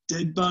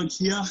 Dead bug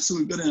here. So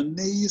we've got our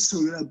knees. So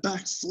we've got our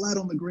back flat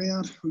on the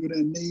ground. We've got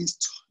our knees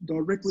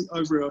directly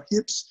over our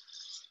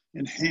hips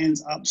and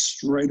hands up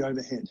straight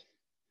overhead.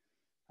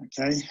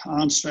 Okay,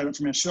 arms straight up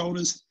from our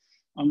shoulders.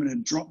 I'm going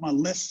to drop my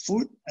left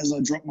foot as I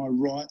drop my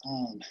right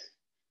arm.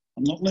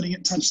 I'm not letting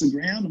it touch the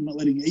ground. I'm not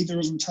letting either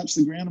of them touch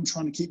the ground. I'm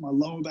trying to keep my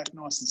lower back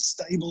nice and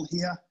stable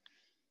here.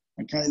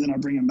 Okay, then I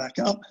bring them back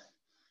up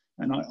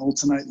and I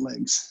alternate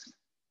legs.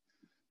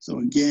 So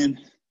again,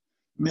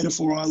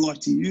 metaphor I like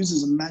to use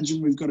is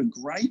imagine we've got a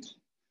grape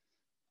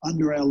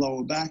under our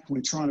lower back.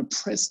 We're trying to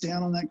press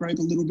down on that grape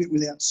a little bit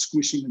without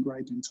squishing the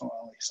grape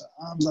entirely. So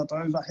arms up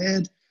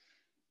overhead,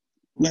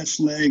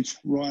 left leg,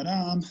 right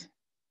arm,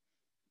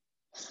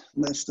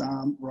 left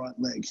arm, right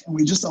leg. And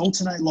we just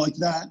alternate like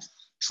that,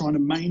 trying to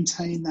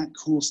maintain that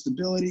core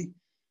stability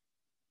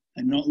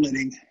and not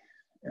letting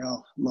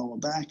our lower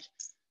back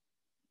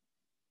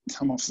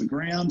come off the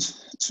ground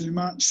too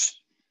much.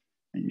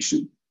 And you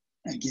should,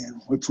 again,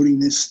 we're putting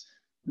this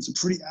as a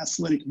pretty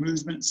athletic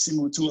movement,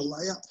 similar to a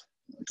layup,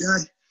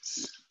 okay?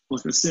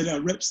 Like I said, our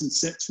reps and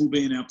sets will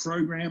be in our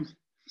program.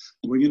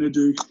 We're gonna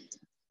do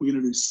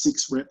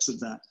 6 reps of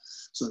that.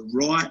 So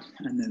right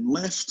and then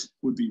left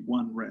would be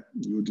 1 rep.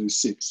 You would do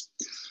 6.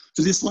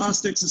 For this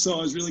last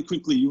exercise, really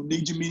quickly, you'll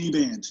need your mini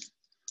band.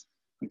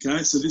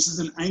 Okay, so this is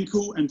an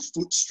ankle and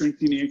foot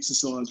strengthening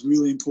exercise,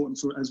 really important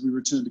for as we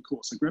return to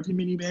core. So grab your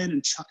mini band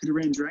and chuck it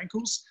around your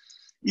ankles.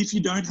 If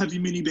you don't have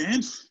your mini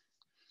band,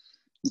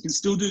 you can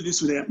still do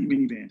this without your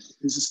mini band.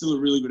 This is still a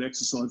really good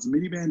exercise. The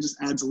mini band just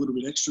adds a little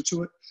bit extra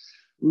to it.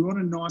 We want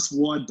a nice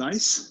wide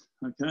base,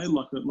 okay,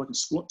 like a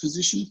squat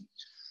position.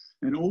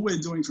 And all we're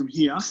doing from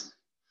here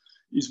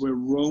is we're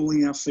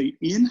rolling our feet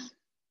in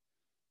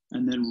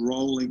and then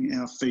rolling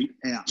our feet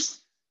out.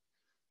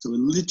 So we're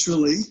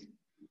literally,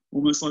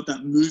 almost like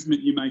that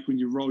movement you make when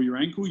you roll your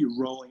ankle, you're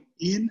rolling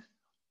in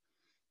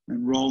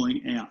and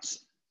rolling out.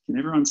 Can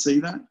everyone see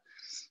that?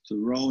 So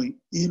rolling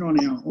in on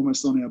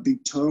almost on our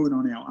big toe and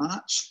on our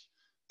arch,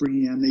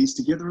 bringing our knees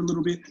together a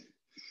little bit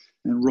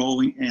and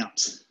rolling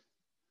out.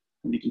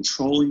 And you're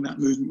controlling that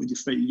movement with your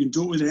feet. You can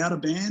do it without a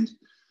band.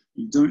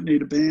 You don't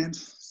need a band.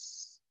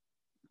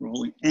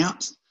 Rolling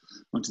out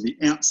onto the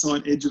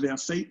outside edge of our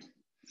feet,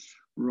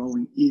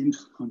 rolling in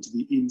onto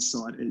the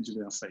inside edge of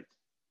our feet.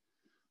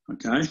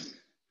 Okay?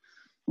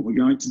 What we're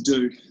going to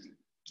do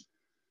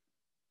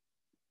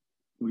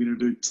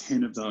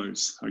 10 of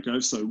those. Okay,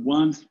 so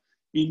 1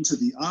 into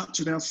the arch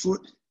of our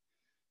foot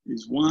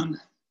is 1,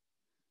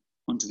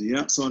 onto the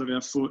outside of our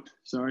foot,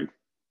 sorry,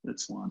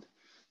 that's 1.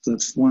 So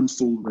that's 1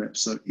 full rep.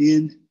 So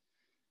in,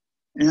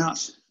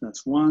 out,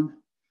 that's 1,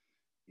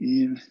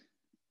 in,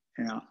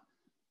 out,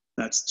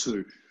 that's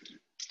 2.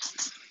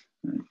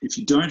 If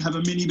you don't have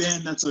a mini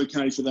band, that's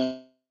okay for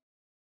that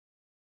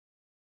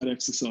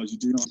exercise. You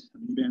do not have a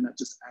mini band, that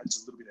just adds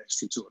a little bit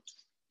extra to it.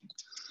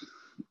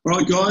 All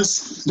right,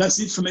 guys, that's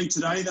it for me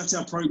today. That's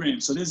our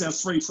program. So there's our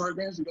 3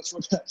 programs. We've got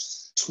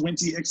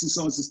 20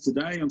 exercises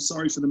today. I'm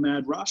sorry for the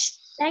mad rush.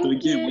 But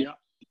again,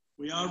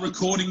 we are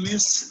recording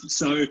this.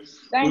 So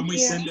when we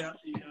send out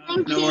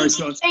the... no worries,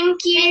 guys.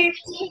 Thank you.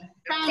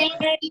 Thank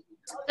you.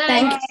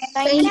 Bye.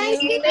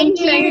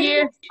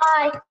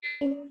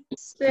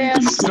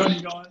 Good on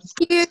you guys.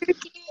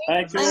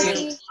 Thank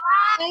you.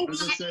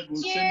 As I said,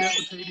 we'll send out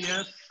the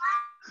PDF.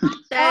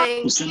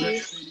 Thank We'll send out the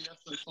PDF,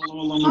 so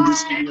follow along with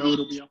this video.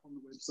 It'll be up on the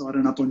website. website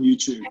and up on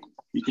YouTube.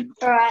 You can.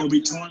 All right. There'll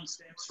be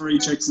timestamps for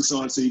each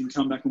exercise, so you can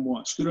come back and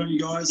watch. Good on you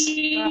guys.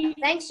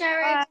 Thanks,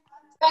 Sherry.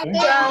 Thanks,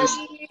 Bye.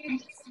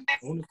 I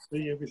want to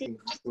see everything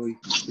before you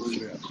push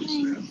it out.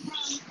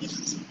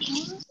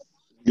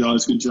 You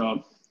guys, good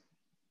job.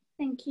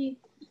 Thank you.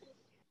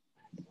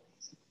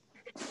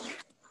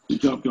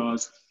 Good job,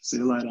 guys. See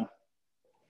you later.